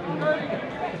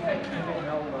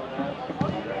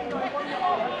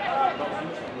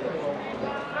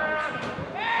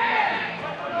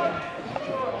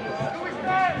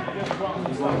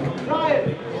 Ryan!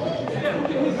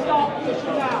 Look at his start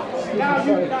position now! Now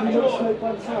you can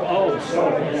Oh,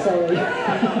 sorry. Sorry.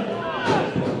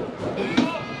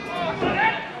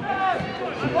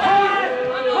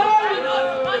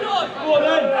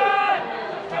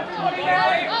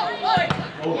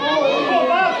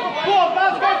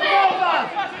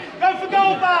 Go for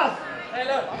goal, Baz!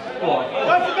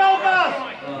 Go for goal, Baz!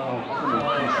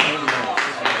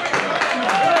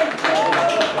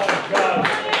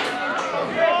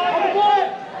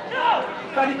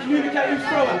 Can you communicate who's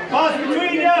throwing? Pass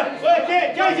between you! Work it!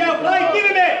 JJ, play! Give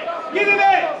him it! Give him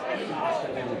it!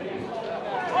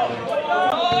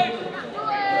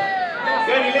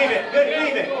 Good, you leave it. Good,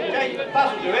 leave it. JJ, Baz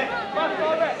will do it.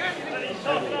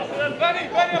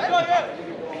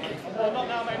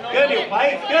 Good, he'll play.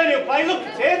 Good, he'll play. Look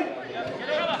at him.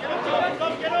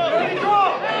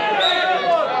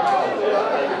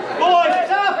 Boys,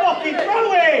 it's our fucking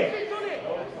throwing.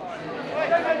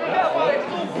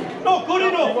 Not good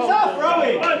enough. It's our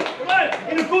throwing.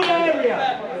 In a good area.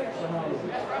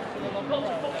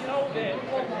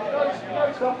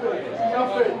 Stop it.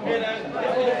 Stop it.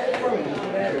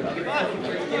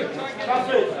 Stop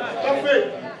it. Stop it.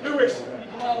 Lewis.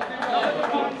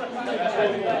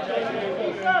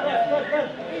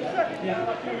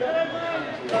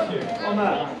 On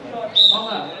that.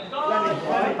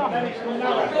 Lenny, come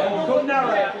narrow. Come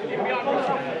narrow.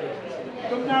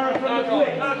 Come narrow from the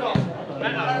flick.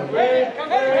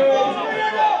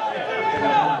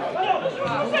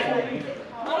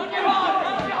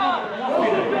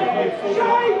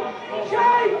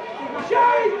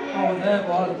 Oh, there,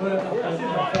 by the bird.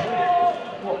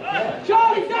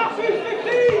 Charlie, that's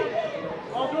 15!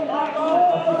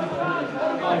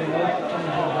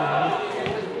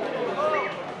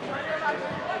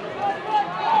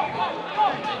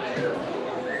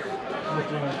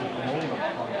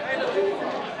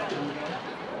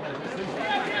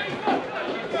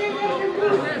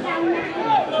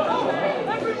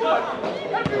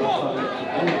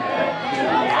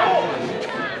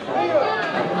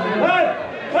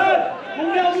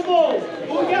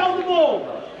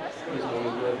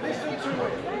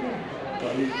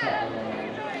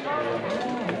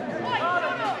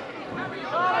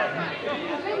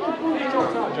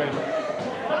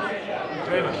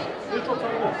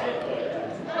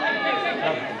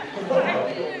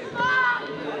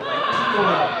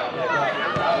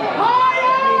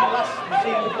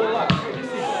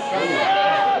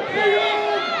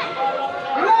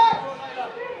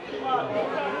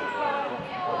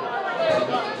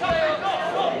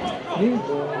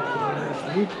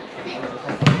 Yeah.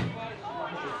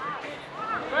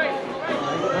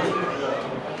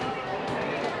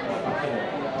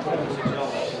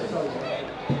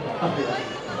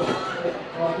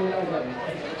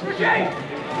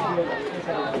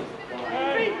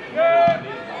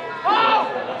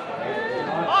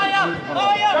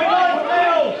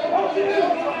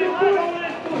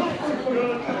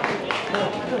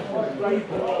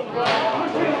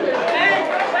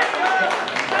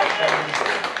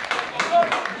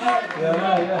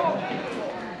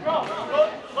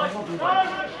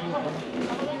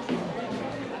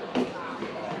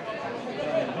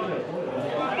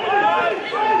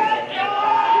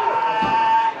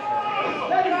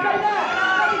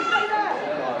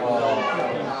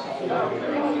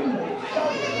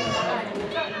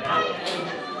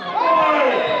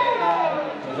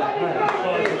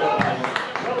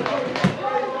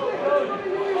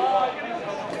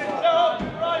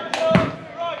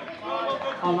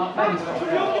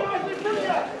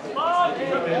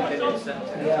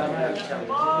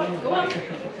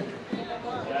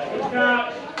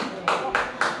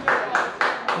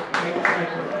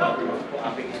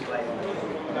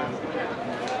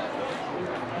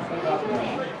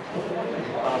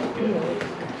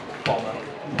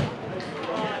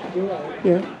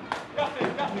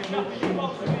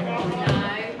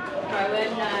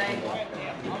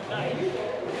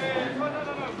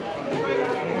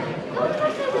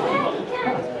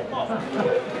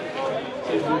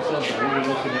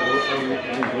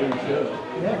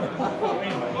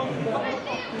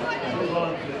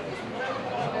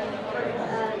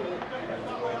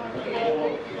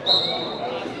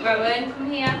 Rowan,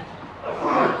 come here.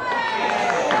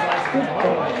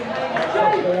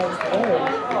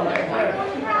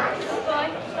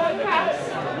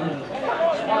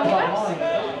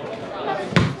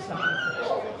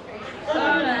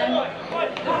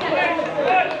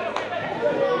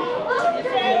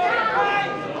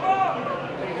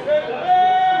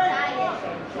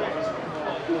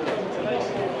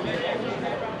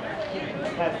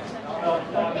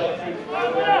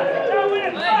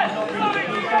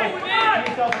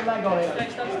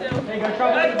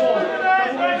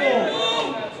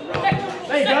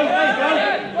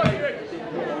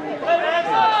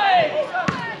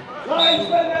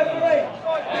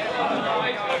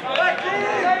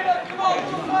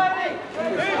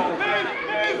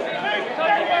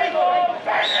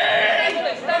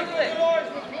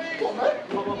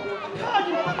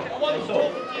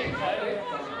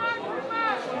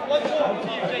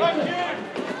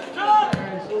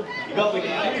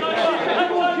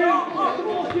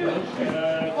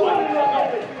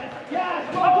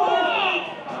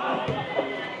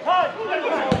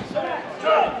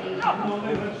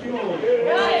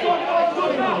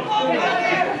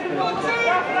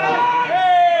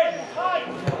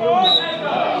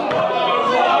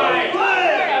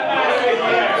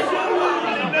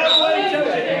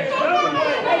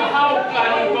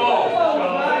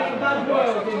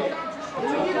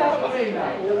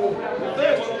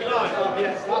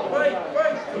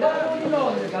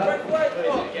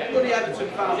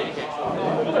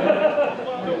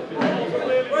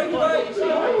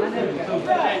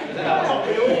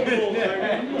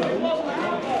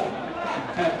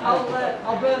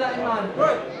 I'll bear that in mind.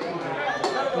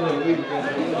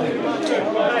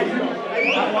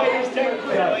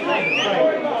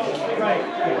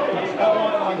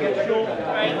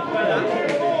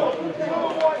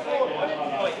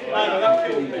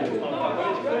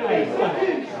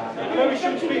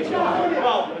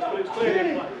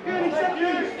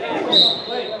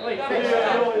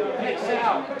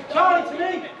 Charlie, to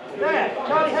me! There!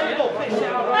 Charlie, head it up! Fix it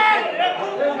out!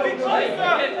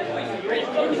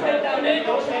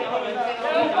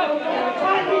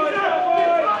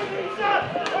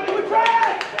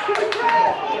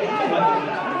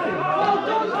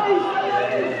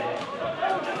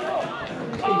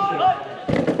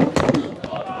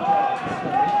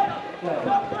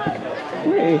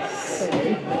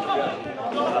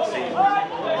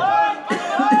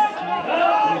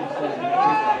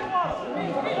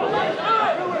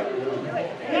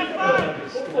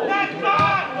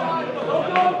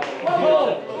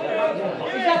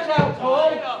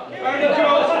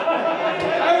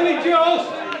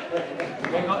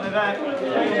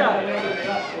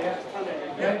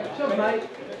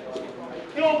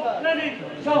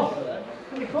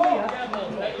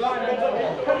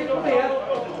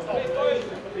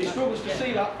 He struggles to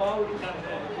see that far.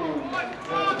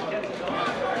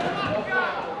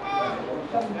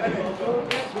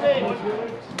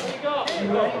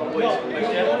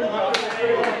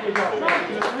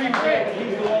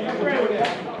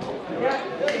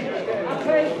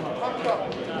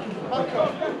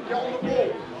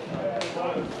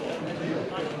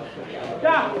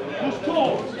 Down, just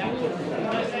talk.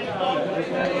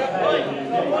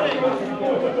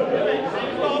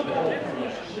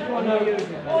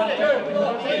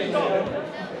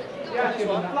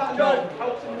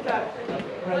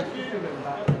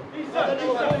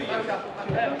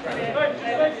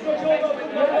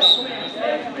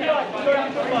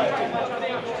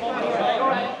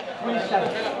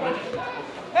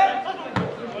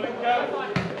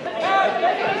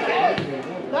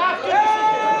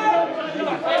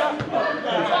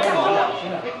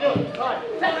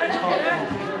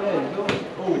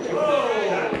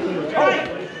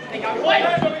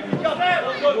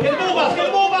 Get the ball back, get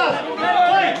the ball back!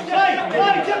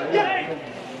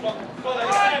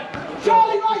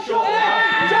 Charlie, right shoulder!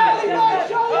 Charlie, right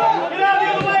shoulder! Get out the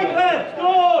other way, Pep!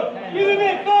 Good! Give him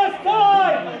it first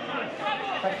time!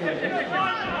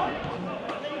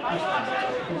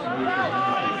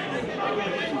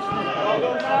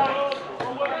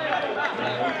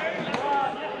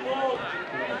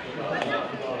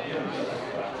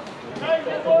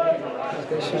 It's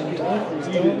going to show Donovan's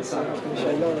dancing, it's going to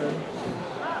show Lauren.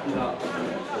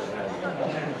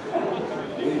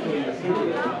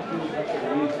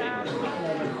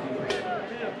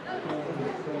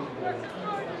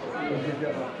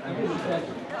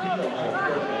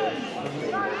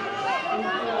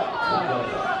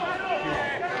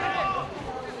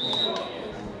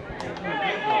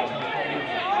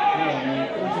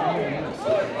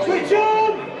 Switch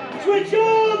on! Switch on!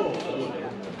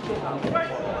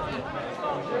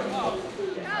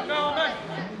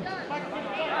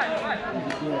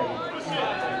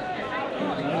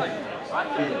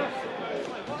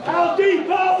 How deep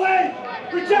are we?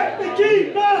 Protect the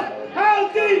keeper! How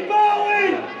deep are we?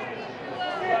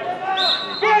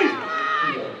 Three!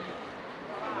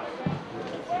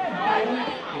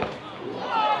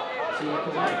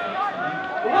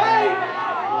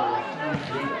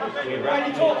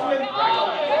 Randy, talk to him.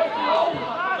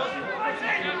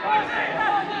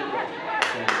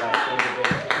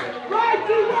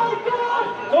 Righty, well done!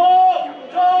 Talk!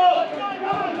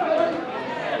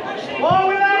 While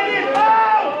we lay it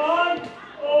down!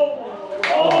 Oh!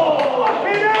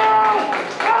 Get out!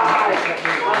 Hey!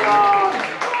 Come on!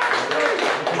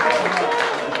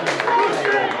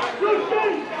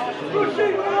 Push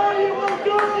it! Where are you? Well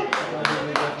done!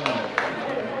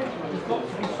 There's got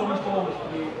to be some form.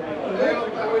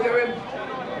 How are we doing?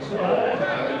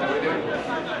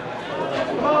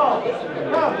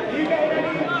 Come, are you getting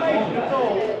any information at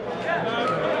all?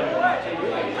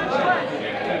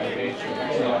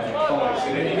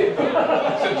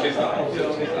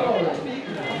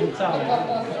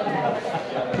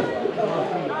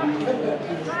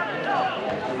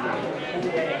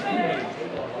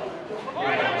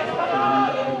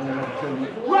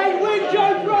 Right wing,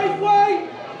 Joe, right wing!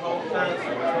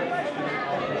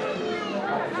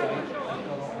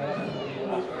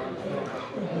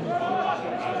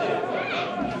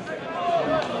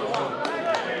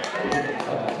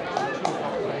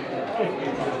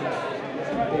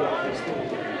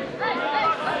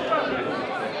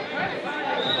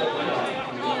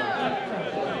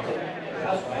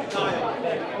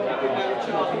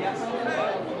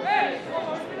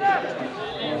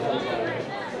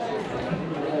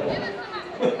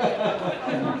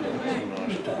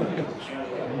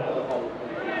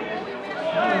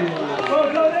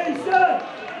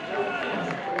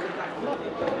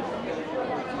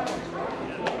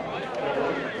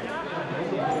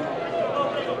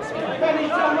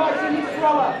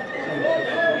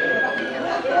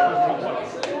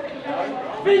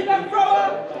 Beat them, thrower!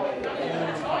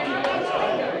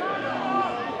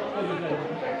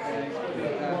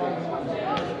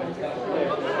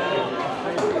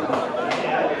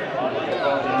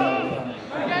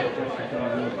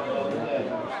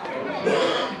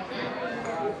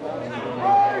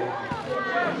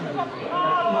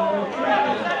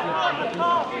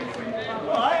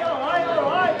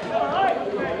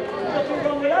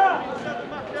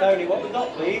 Tony, what we got,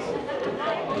 please?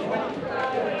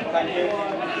 Thank you.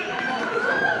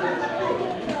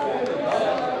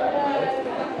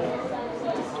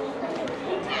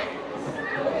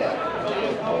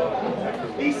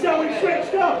 He's so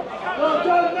switched up. Well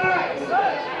done, Max.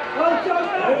 Well done,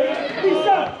 Max. He's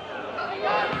up.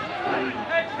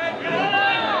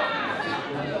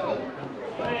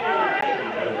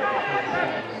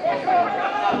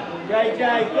 JJ,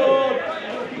 good.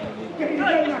 Get your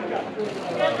game back up.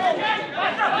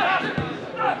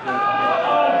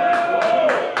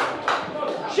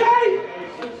 Shane!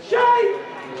 Shane!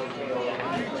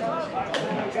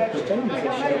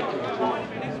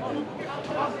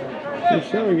 You're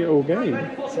showing it all game.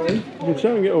 Sorry? You're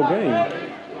showing it all game.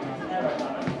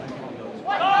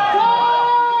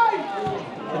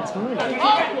 And time.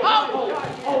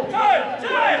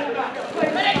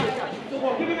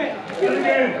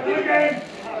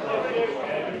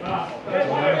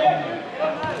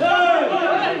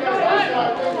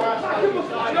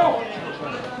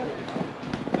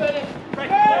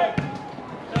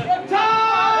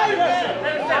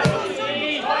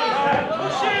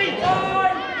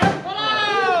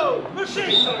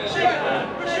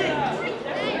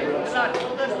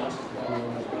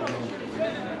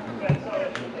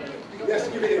 Yes,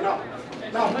 give it enough.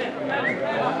 Now.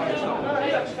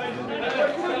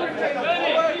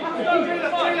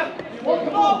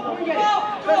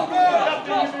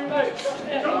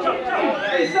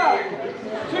 It's up.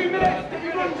 2 minutes. Get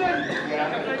your runs in.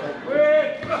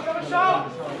 Have a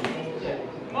shot.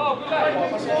 Oh, good.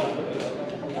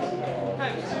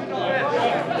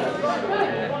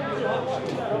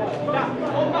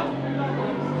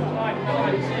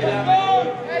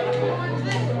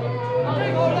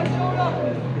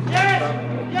 Yes!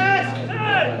 Yes!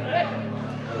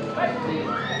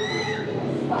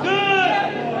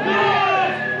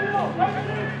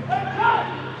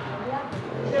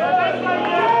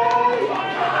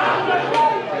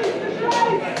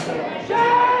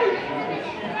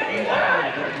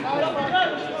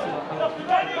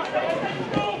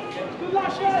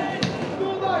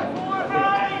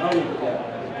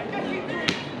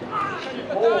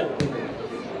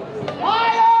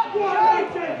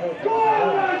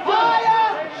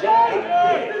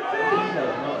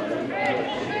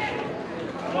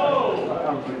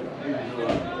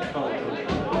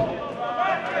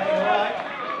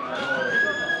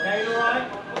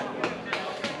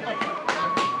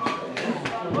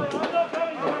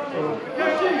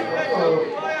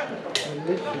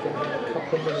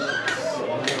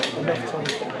 Enough time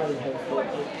to get home, hopefully.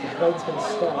 The game's going to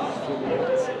start in a few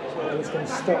minutes, and it's going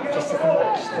to stop just as the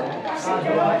match starts. And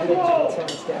then I've literally time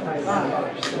to get home and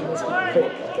match. So let's be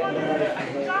quick, getting away from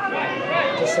here.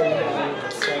 Just so you know.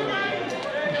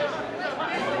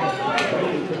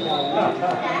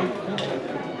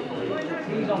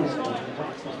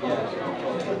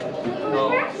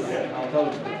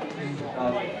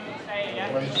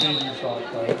 When the season starts,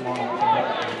 though, it might not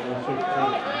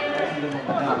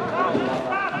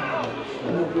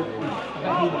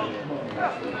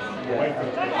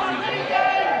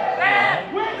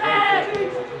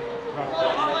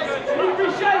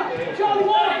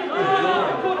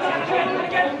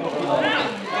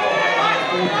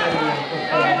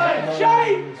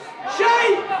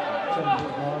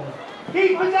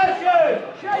Keep possession!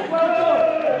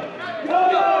 Well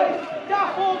done!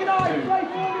 Daff organised!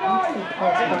 Brave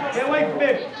organised! Get away from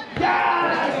him!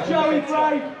 Yes! Joey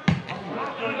Brave!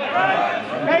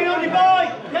 Kane on your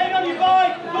bike! Kane on your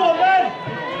bike! Go on, then!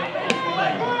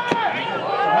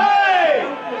 Hey!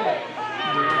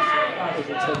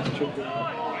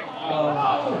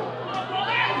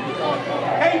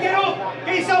 Kane, get up!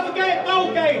 Get yourself a goal,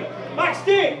 Kane! Back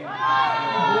stick!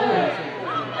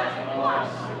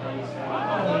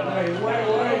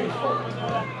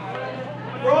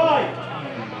 Right!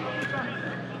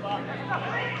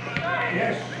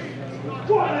 Yes.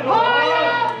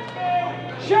 Higher!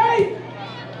 Shape!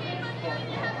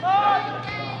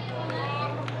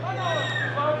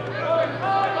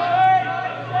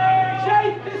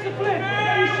 Shape! Discipline!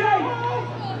 Very shape!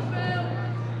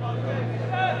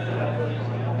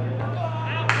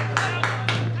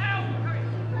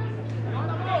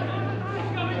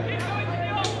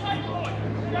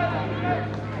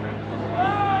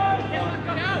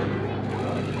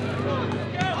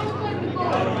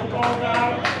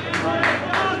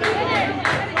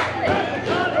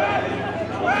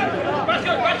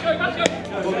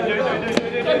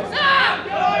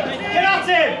 Get at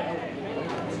him!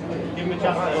 Give him a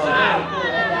chance.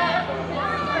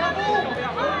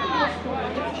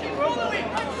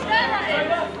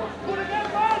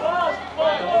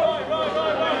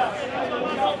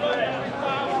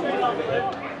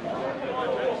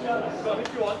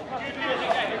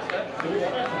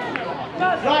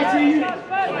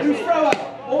 Right, you thrower,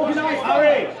 organised.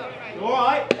 Harry, you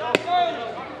alright?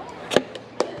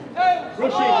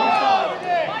 Rushing,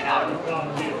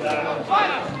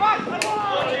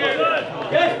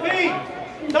 yes, Pete!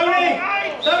 Tony!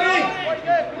 Tony!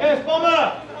 Yes, Bomber!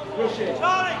 Rushing.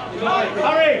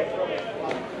 Harry!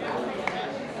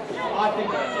 I think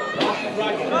that's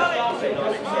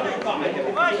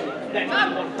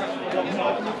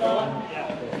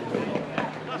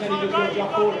then he does your job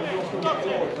forward and you'll still get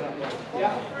forward.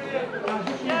 Yeah?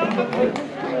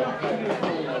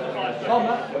 Tom,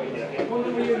 one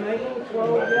for you, mate.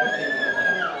 12, yeah?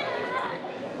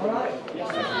 Alright?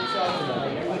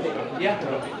 Yeah?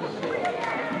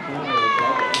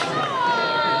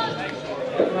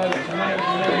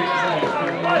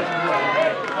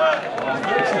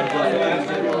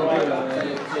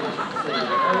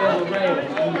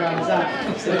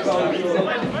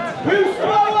 Who's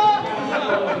slower?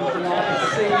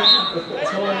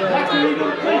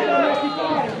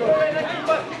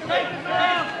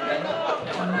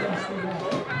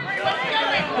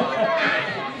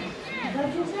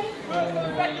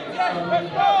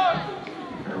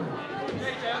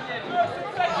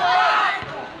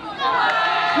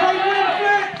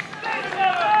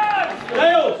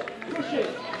 Nails! Push it!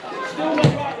 Still not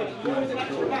right there. Always an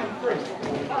actual back three.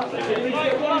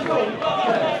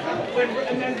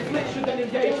 And then Flick should then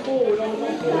engage forward on the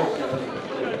one foot.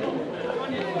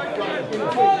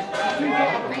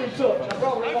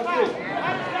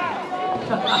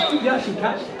 You actually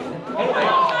catch it.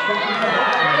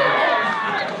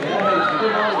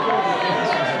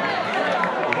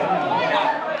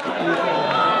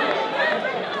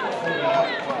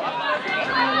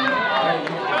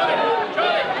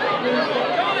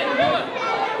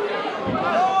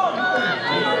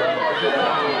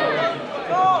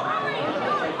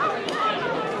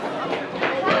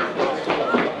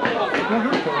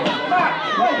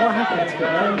 What happened to it?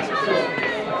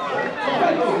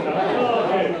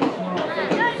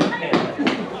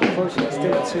 Unfortunately, it's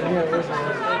still 2-0, isn't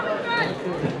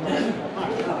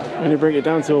it? Only bring it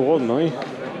down to a 1, though.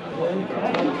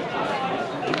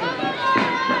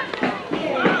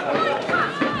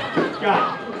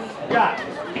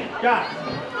 Got.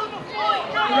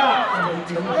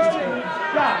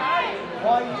 Why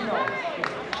are you not?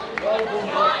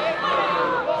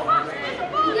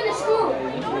 You're going to score.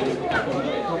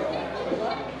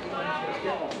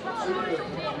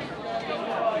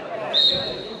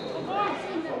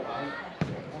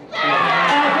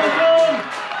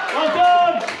 Well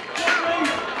done!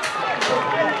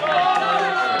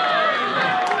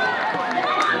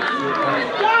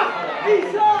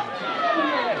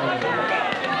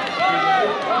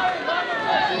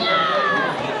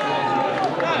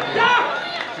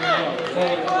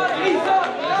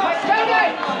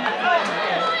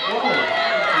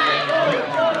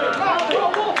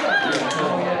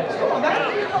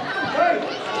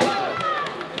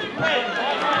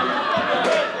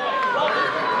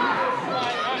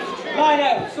 Line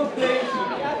out, sub please.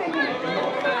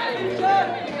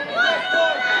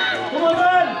 Come on,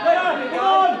 man! Come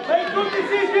on! Make good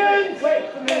decisions! Wait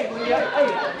for me.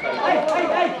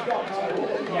 Hey.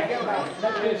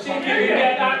 See if you can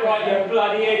get that right, you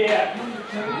bloody idiot.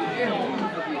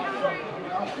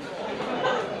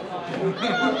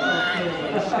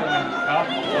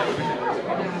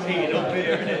 Heating up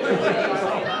here, isn't it?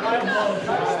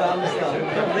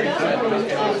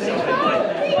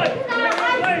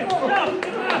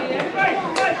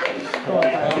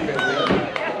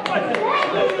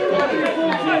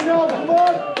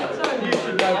 You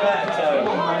should know better,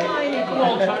 Tony. Come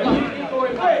on, Tony.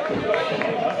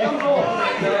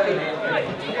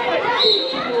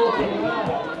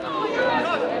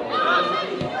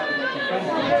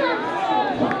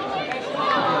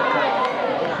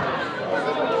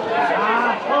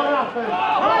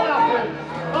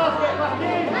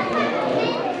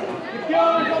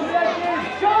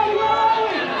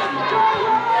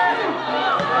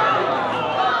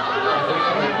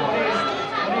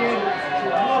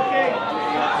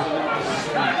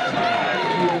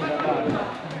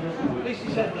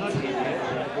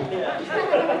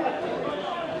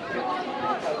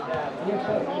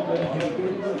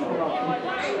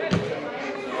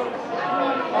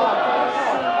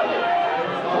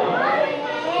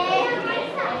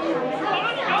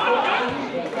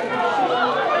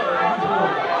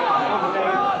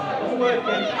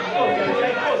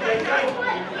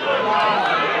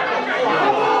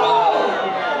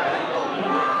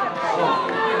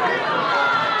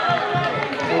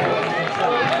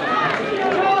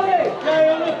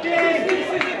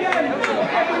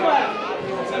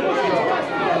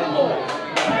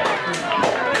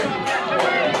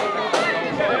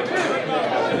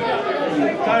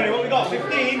 Tony, what we got?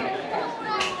 15?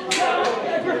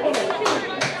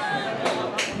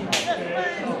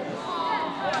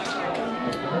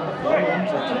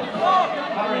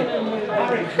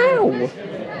 How?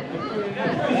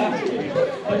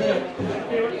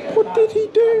 What did he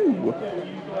do?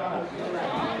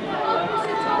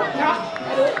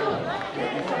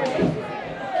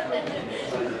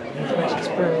 Information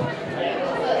spread.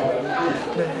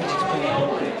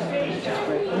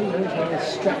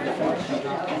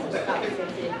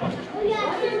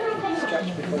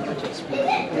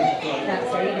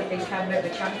 let the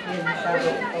champions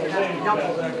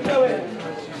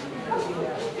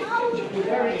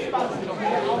Very expansive. On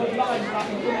the line,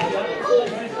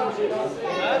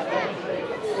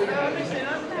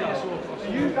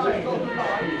 you guys got the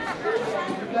line.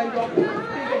 They got the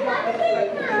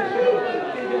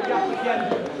bigger gap again.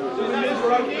 So the mids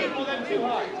are only or them too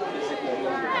high.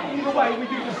 Either way, we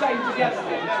do the same together.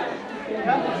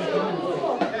 Yeah?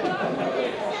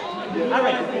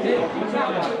 Harry.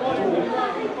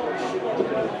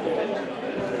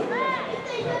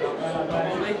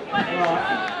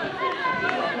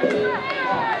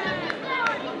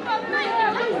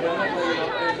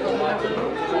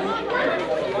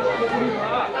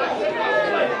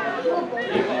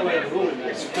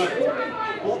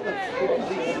 What the fuck is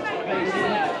he?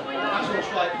 That's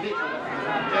what's like literally.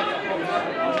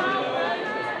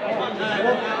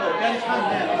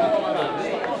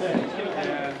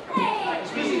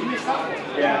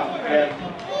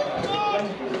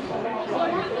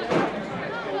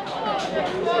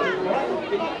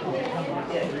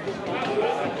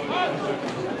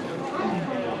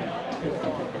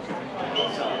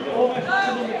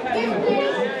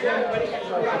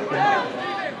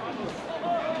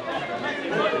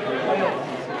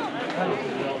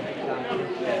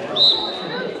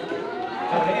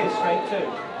 It is straight too.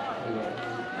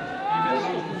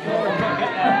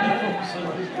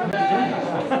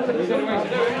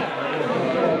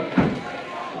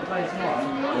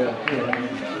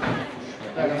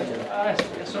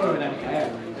 Sorry with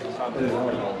MKM.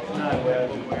 No, we're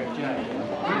J.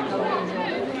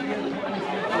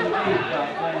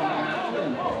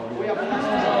 We have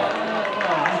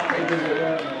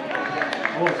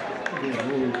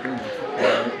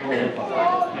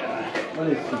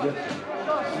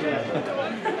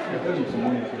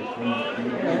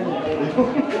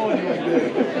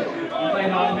play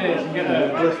 9 minutes and get a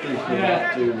blisters.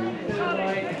 Yeah.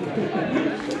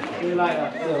 See you later.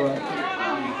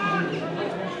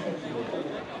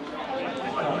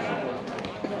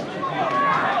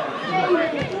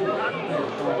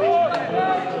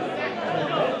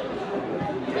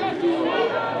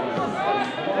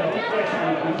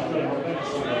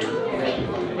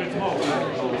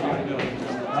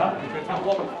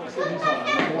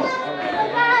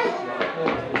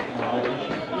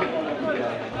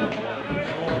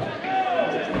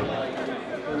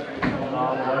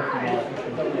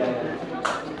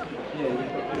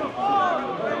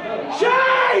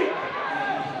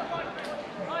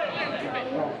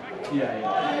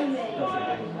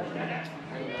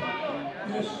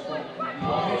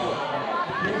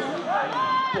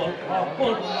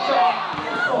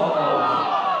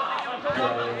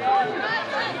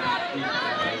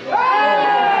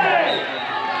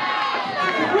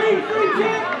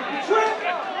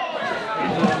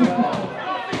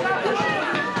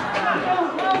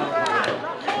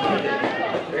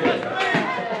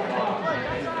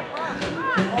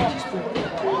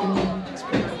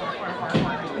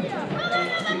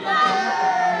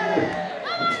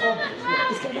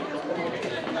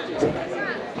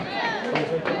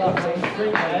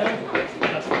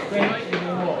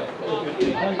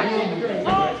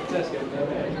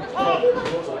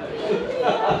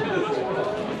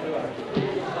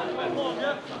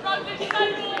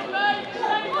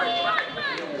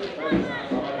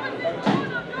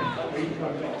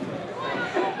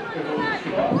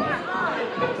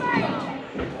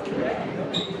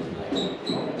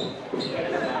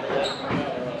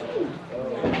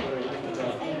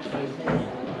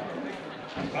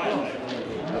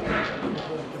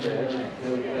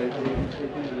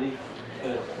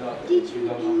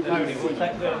 Tony, we'll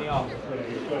take 30 off.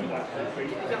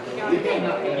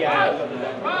 Yeah,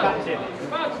 that's it.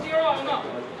 Bounce, you're right or not?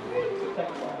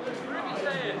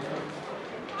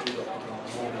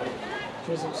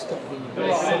 Drizzle stopping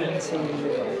 17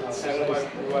 minutes. No,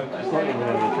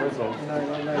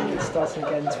 it's starting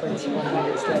again 21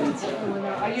 minutes later.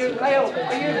 Are you, Leo?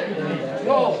 Are you?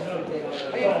 Roll.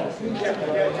 Are you?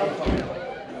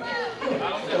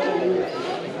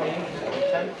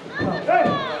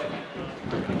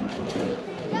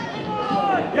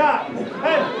 Yeah!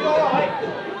 Hey, you alright?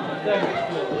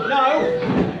 No!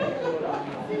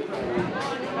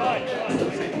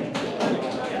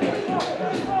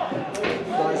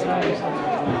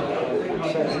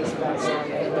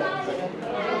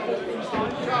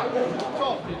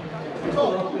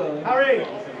 Harry!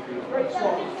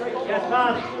 Yes,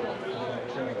 man!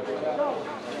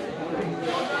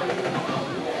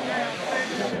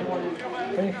 I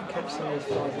think if you catch some of these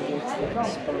 5 minutes, they can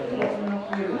spine.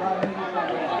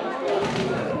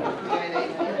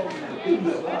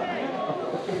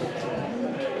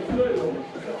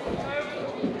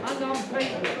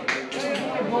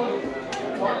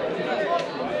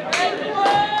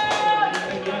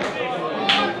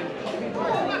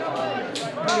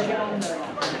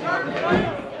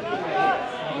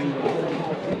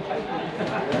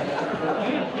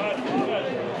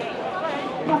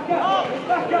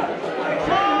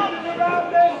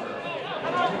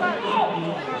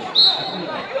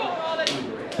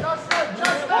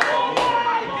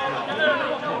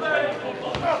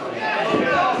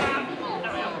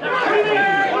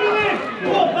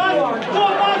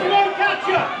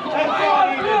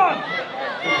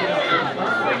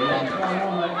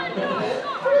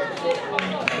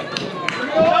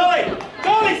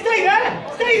 Charlie, stay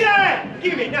there! Stay there!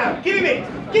 Give him it now! Give him it!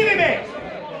 Give him it!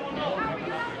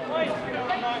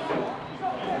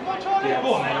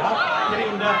 Go on, lad. Get it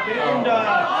under. Get it under.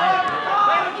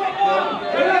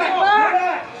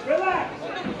 Relax! Relax!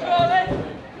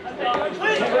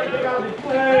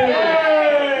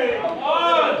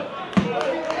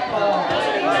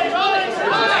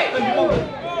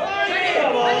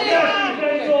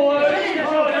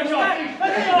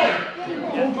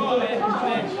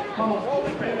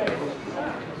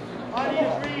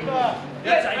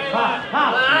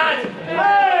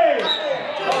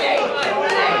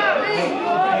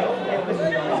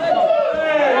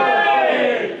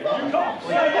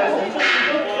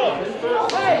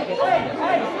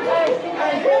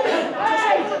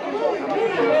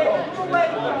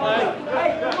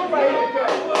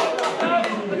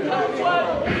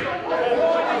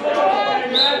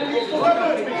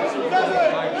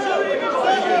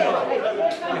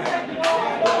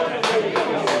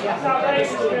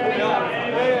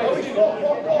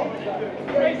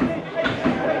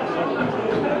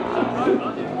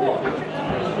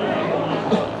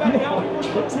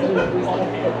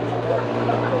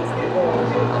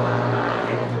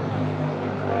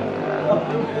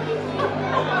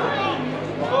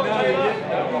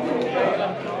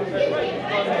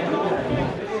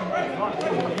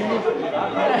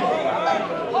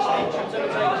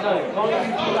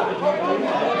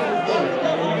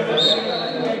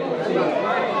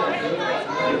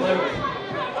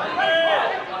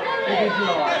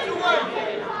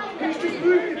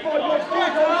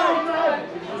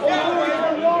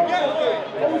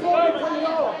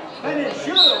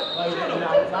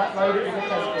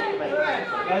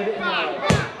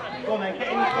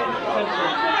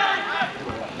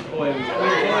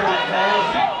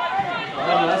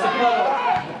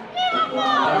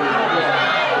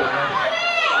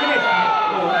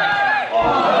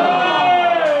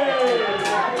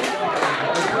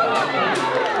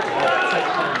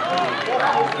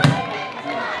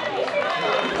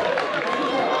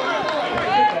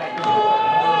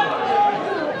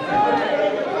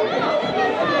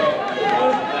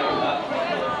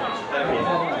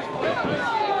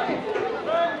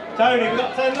 Tony, we've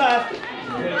got 10 left.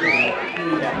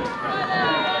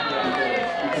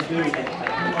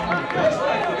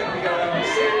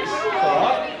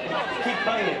 Alright, keep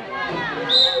playing.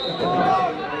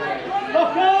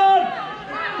 Lock on!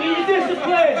 Keep your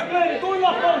discipline. Good. Go and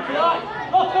lock onto that.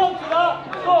 Lock onto that.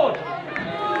 Good.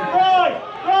 Right.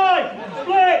 Right.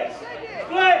 Split.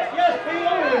 Split. Yes,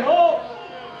 Peter. Up.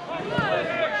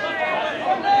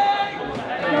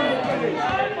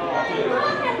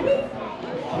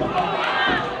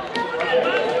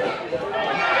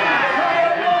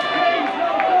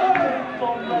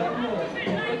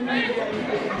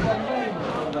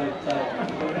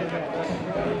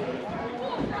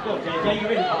 Yeah,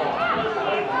 you're in.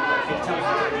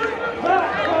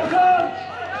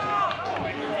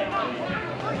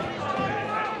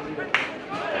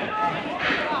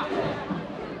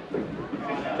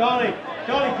 Charlie,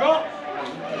 Charlie, drop,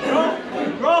 drop,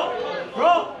 drop,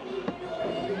 drop.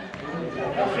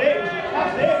 That's it.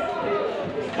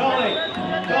 Charlie,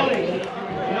 Charlie,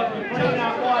 you're playing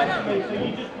out wide for me, so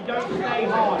you don't stay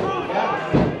high.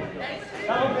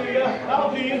 Yeah?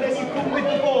 That'll do you, then you come with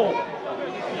the ball.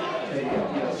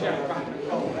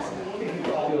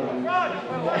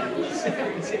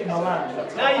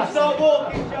 Now you start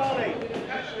walking, Charlie.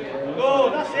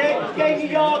 Good, that's it. Just gain your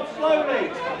yard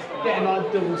slowly. Getting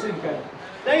like double super.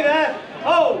 Stay there.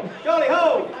 Hold. Charlie,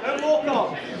 hold. Don't walk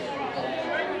off.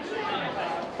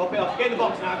 Pop it off. Get in the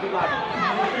box now. Good lad.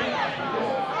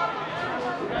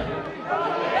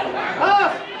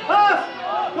 Pass! Pass!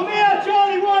 Come here,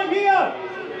 Charlie. Right here.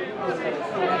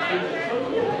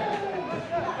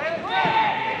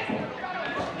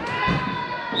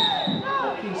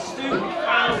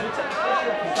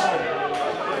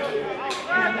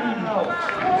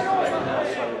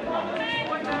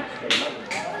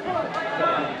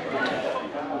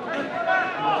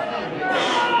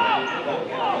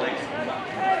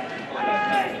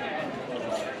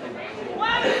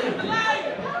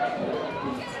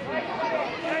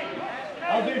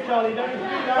 Charlie, don't do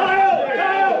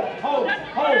that. Hold.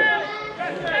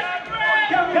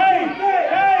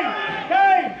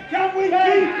 Kane, can we keep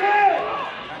it?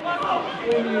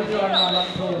 When you were driving around that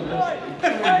corner,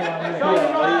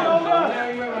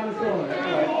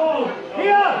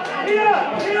 Here!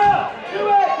 Do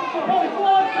it! Come on, do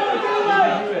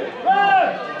it! Run!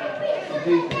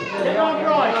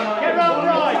 Get round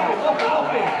right!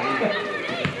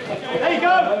 There you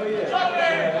go!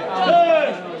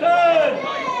 Turn!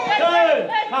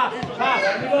 Pass!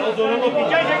 Well done, unlucky.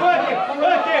 JJ, work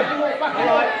him!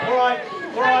 All right.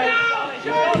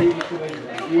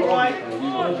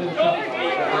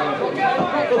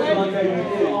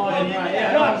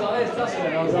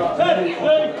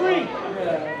 Turn, green!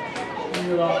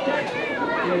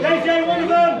 JJ, one of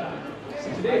them!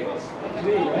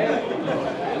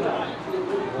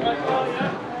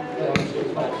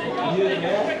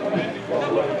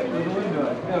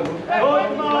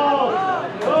 Good, Miles!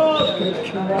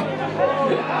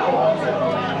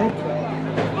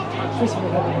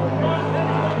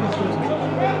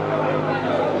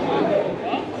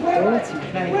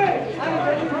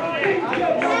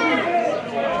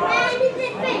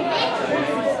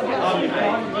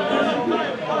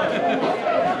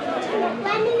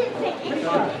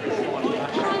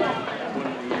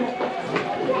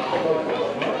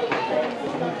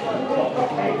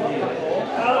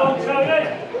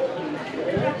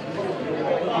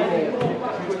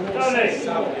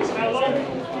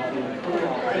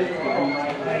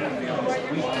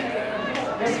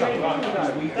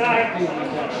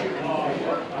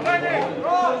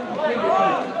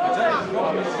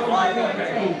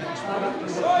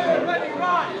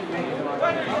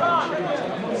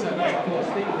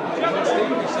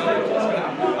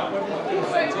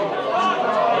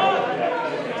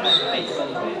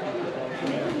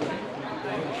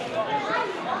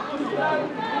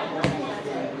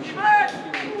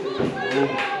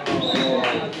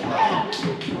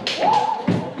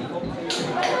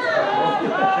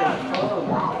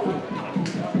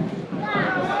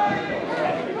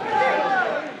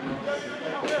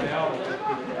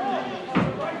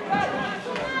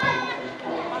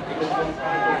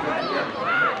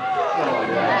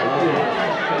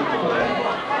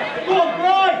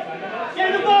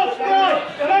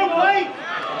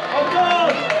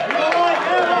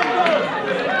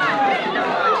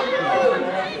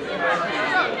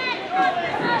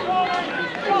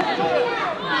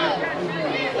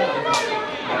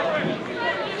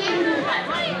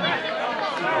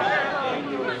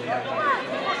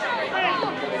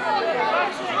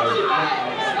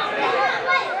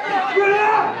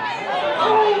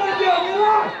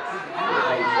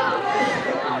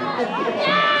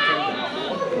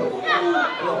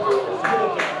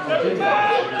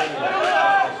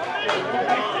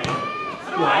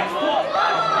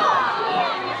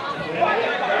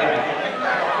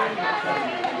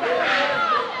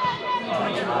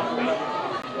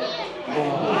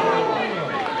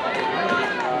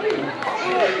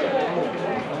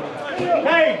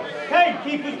 Hey,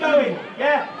 keep us going.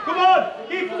 Yeah, come on,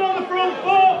 keep us on the front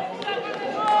foot.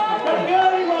 Let's go,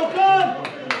 well done.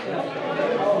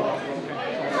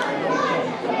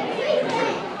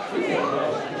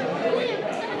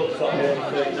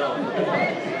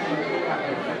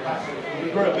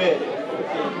 For a bit.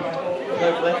 Go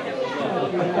left.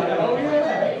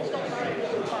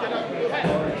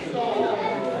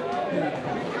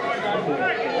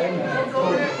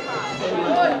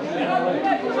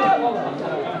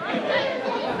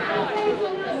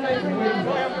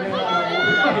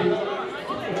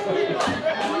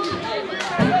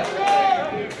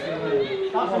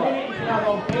 That's a minute you can have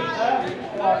on pitch there.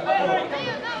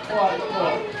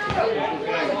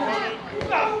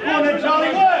 Come on then,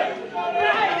 Charlie, work!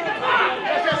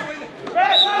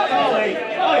 Charlie,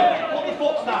 oi, what the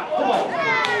fuck's that? Come on.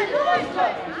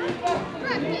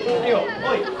 Hey up,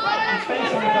 oi, I'm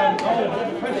facing his own goal.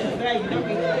 The pressure's there, you don't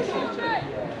need to shoot it.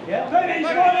 Yeah? Penny's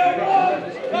 1-on-1!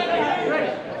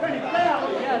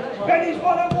 Penny's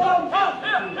 1-on-1!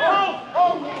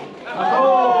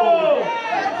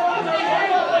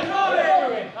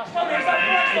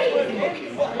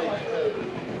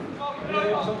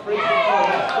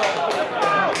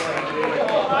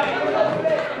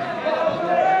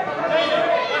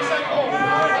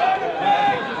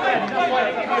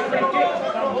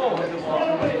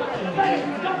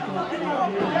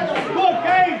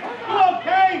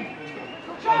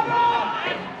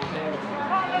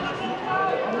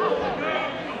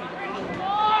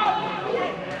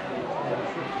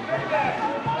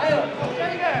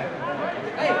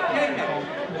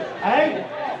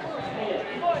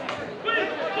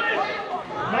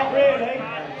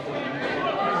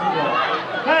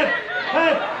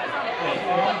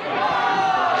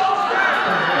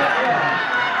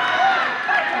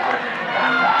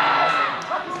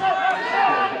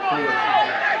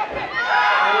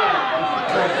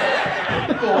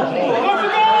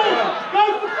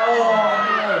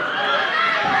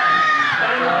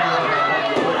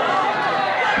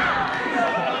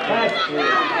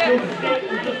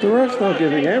 The ref's not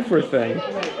giving everything.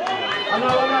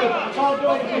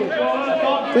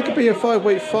 There could be a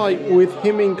 5-weight fight with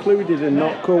him included and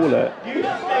not call it. You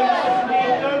just stay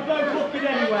there. Don't go looking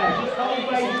anywhere. Just hold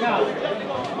where you can.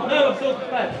 No,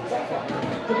 self-defense.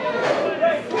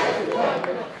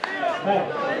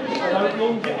 Don't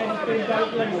lunge at anything.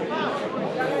 Don't leave it.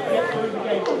 Get through the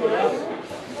game.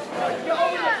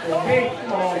 Okay,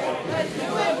 come on.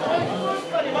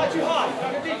 Too high.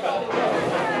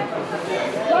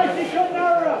 Slightly cut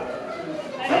narrower.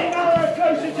 Stay narrower,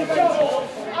 closer to goal.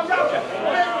 I'm round you.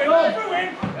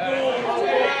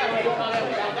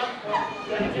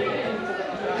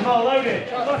 Come on, load it.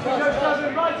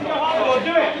 Right to go hard. Come on,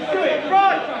 do it. Just do it.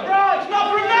 Right. It's not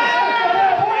from there.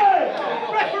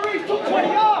 Referees took 20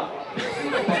 yards.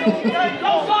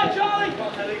 Goal side, Charlie.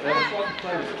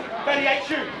 Benny, 8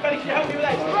 shoot. Benny, can you help me with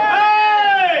that?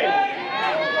 Hey!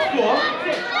 Go on.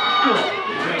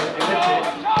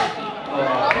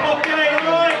 Okay, all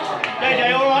right.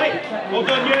 Day, all right. Well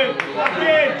done, you. That's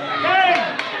in.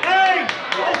 Hey!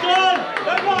 Well done.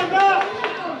 Don't mind that.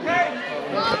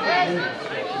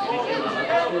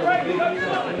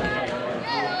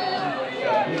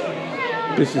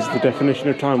 This is the definition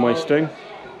of time wasting.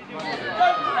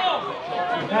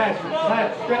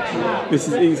 This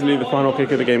is easily the final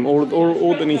kick of the game. All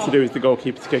that needs to do is the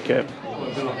goalkeeper to kick it.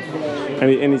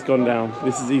 And he's gone down.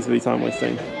 This is easily time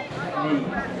wasting.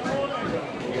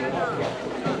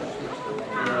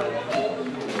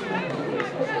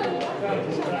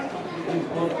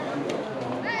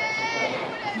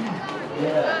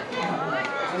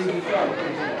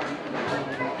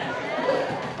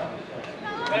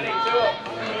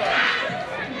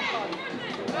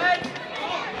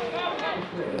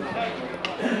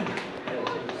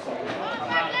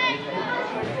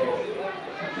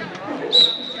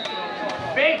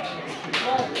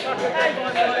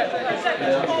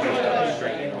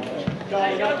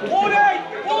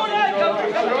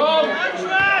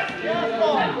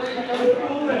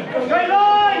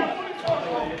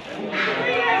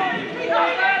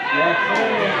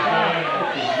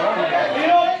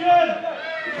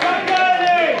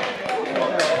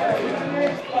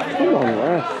 Come on,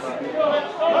 ref.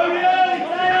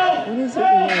 What is it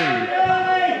in the end?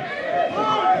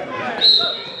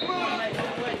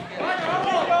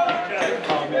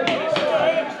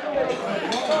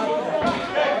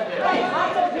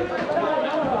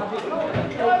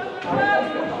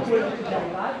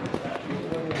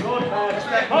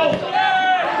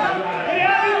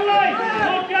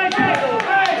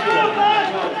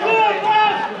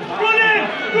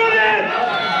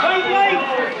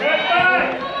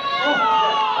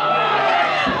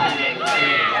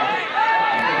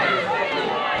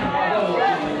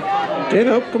 Get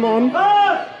up, come on.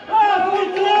 Pass!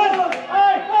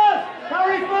 Hey, pass!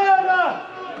 Carry further!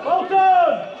 Well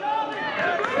done!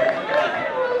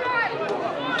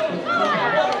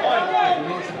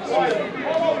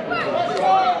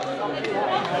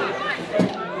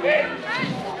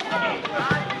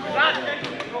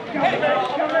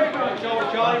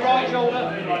 Charlie, right shoulder.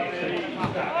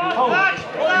 Hold. Right,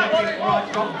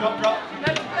 drop.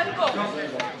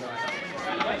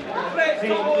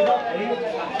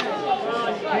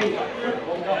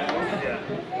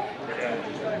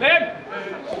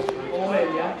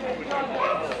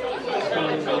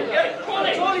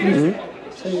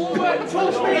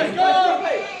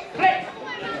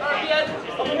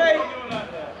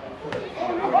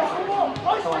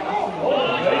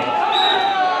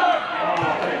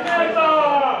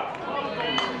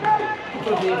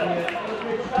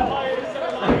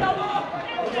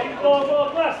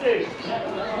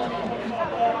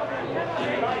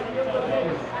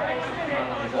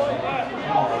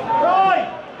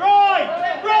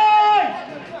 Right!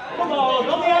 Come on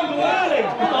the angle early.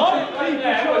 Come on.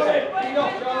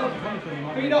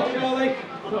 Feed off, Charlie.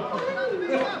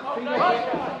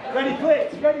 Ready,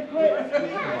 blitz. Come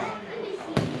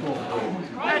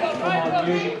on,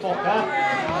 you fucker.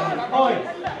 Oi.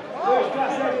 First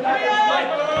class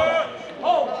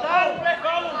hold,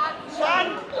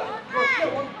 stand.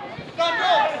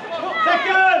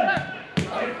 Second.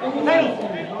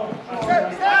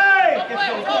 Hey!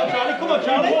 Come on,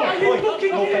 Charlie. Are you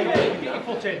looking at me? Get your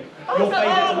foot in. Your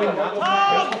favourite to win that.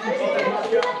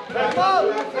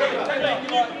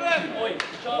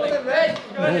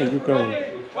 Hey, good goal.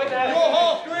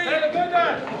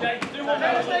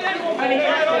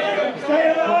 Stay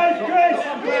alive, Chris.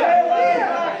 Stay alive.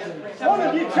 One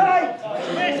of you tight.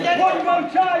 One more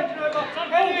tight.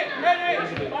 Ready.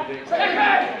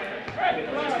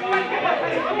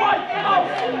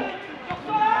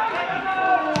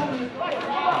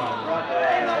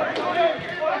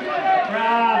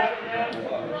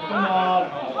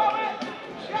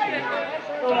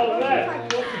 Oh,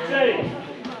 left. What's the team?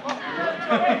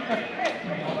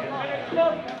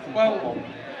 Well,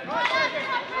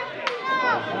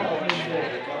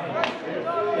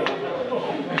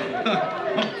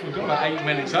 we've got about 8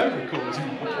 minutes over, course.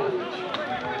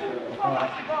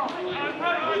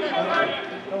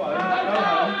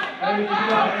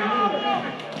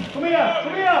 Come here,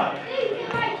 come here.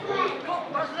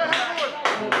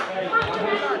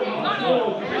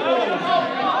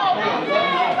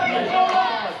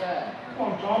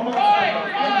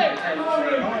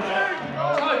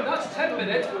 That's 10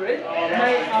 minutes, we're in.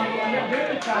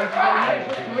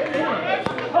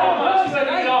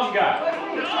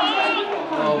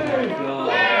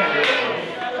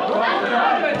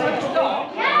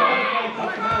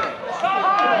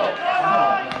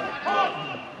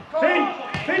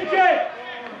 Pinch it!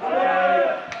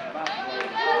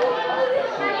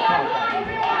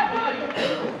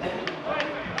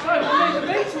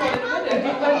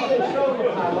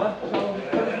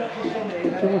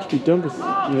 So much to be done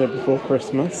before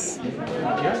Christmas. The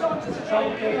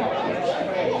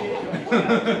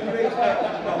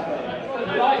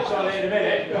lights on in a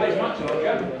minute, but it's much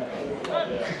longer.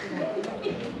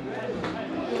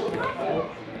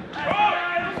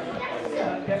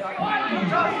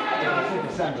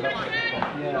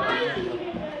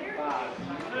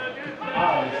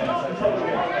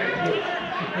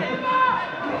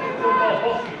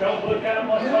 Don't look at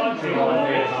my country.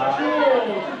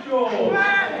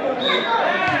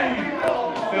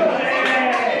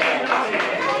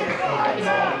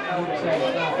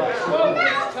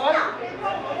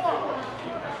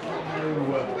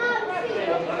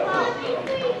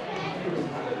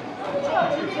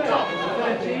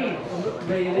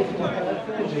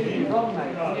 Wrong,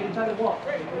 mate. You didn't tell him what.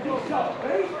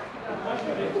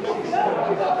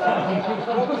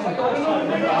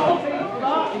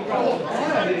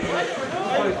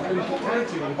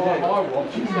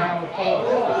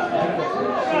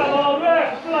 Come on,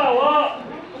 left, slow up.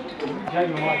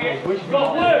 Got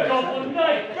work on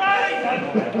Monday.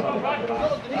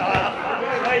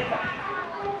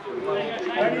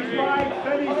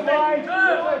 Finish wide.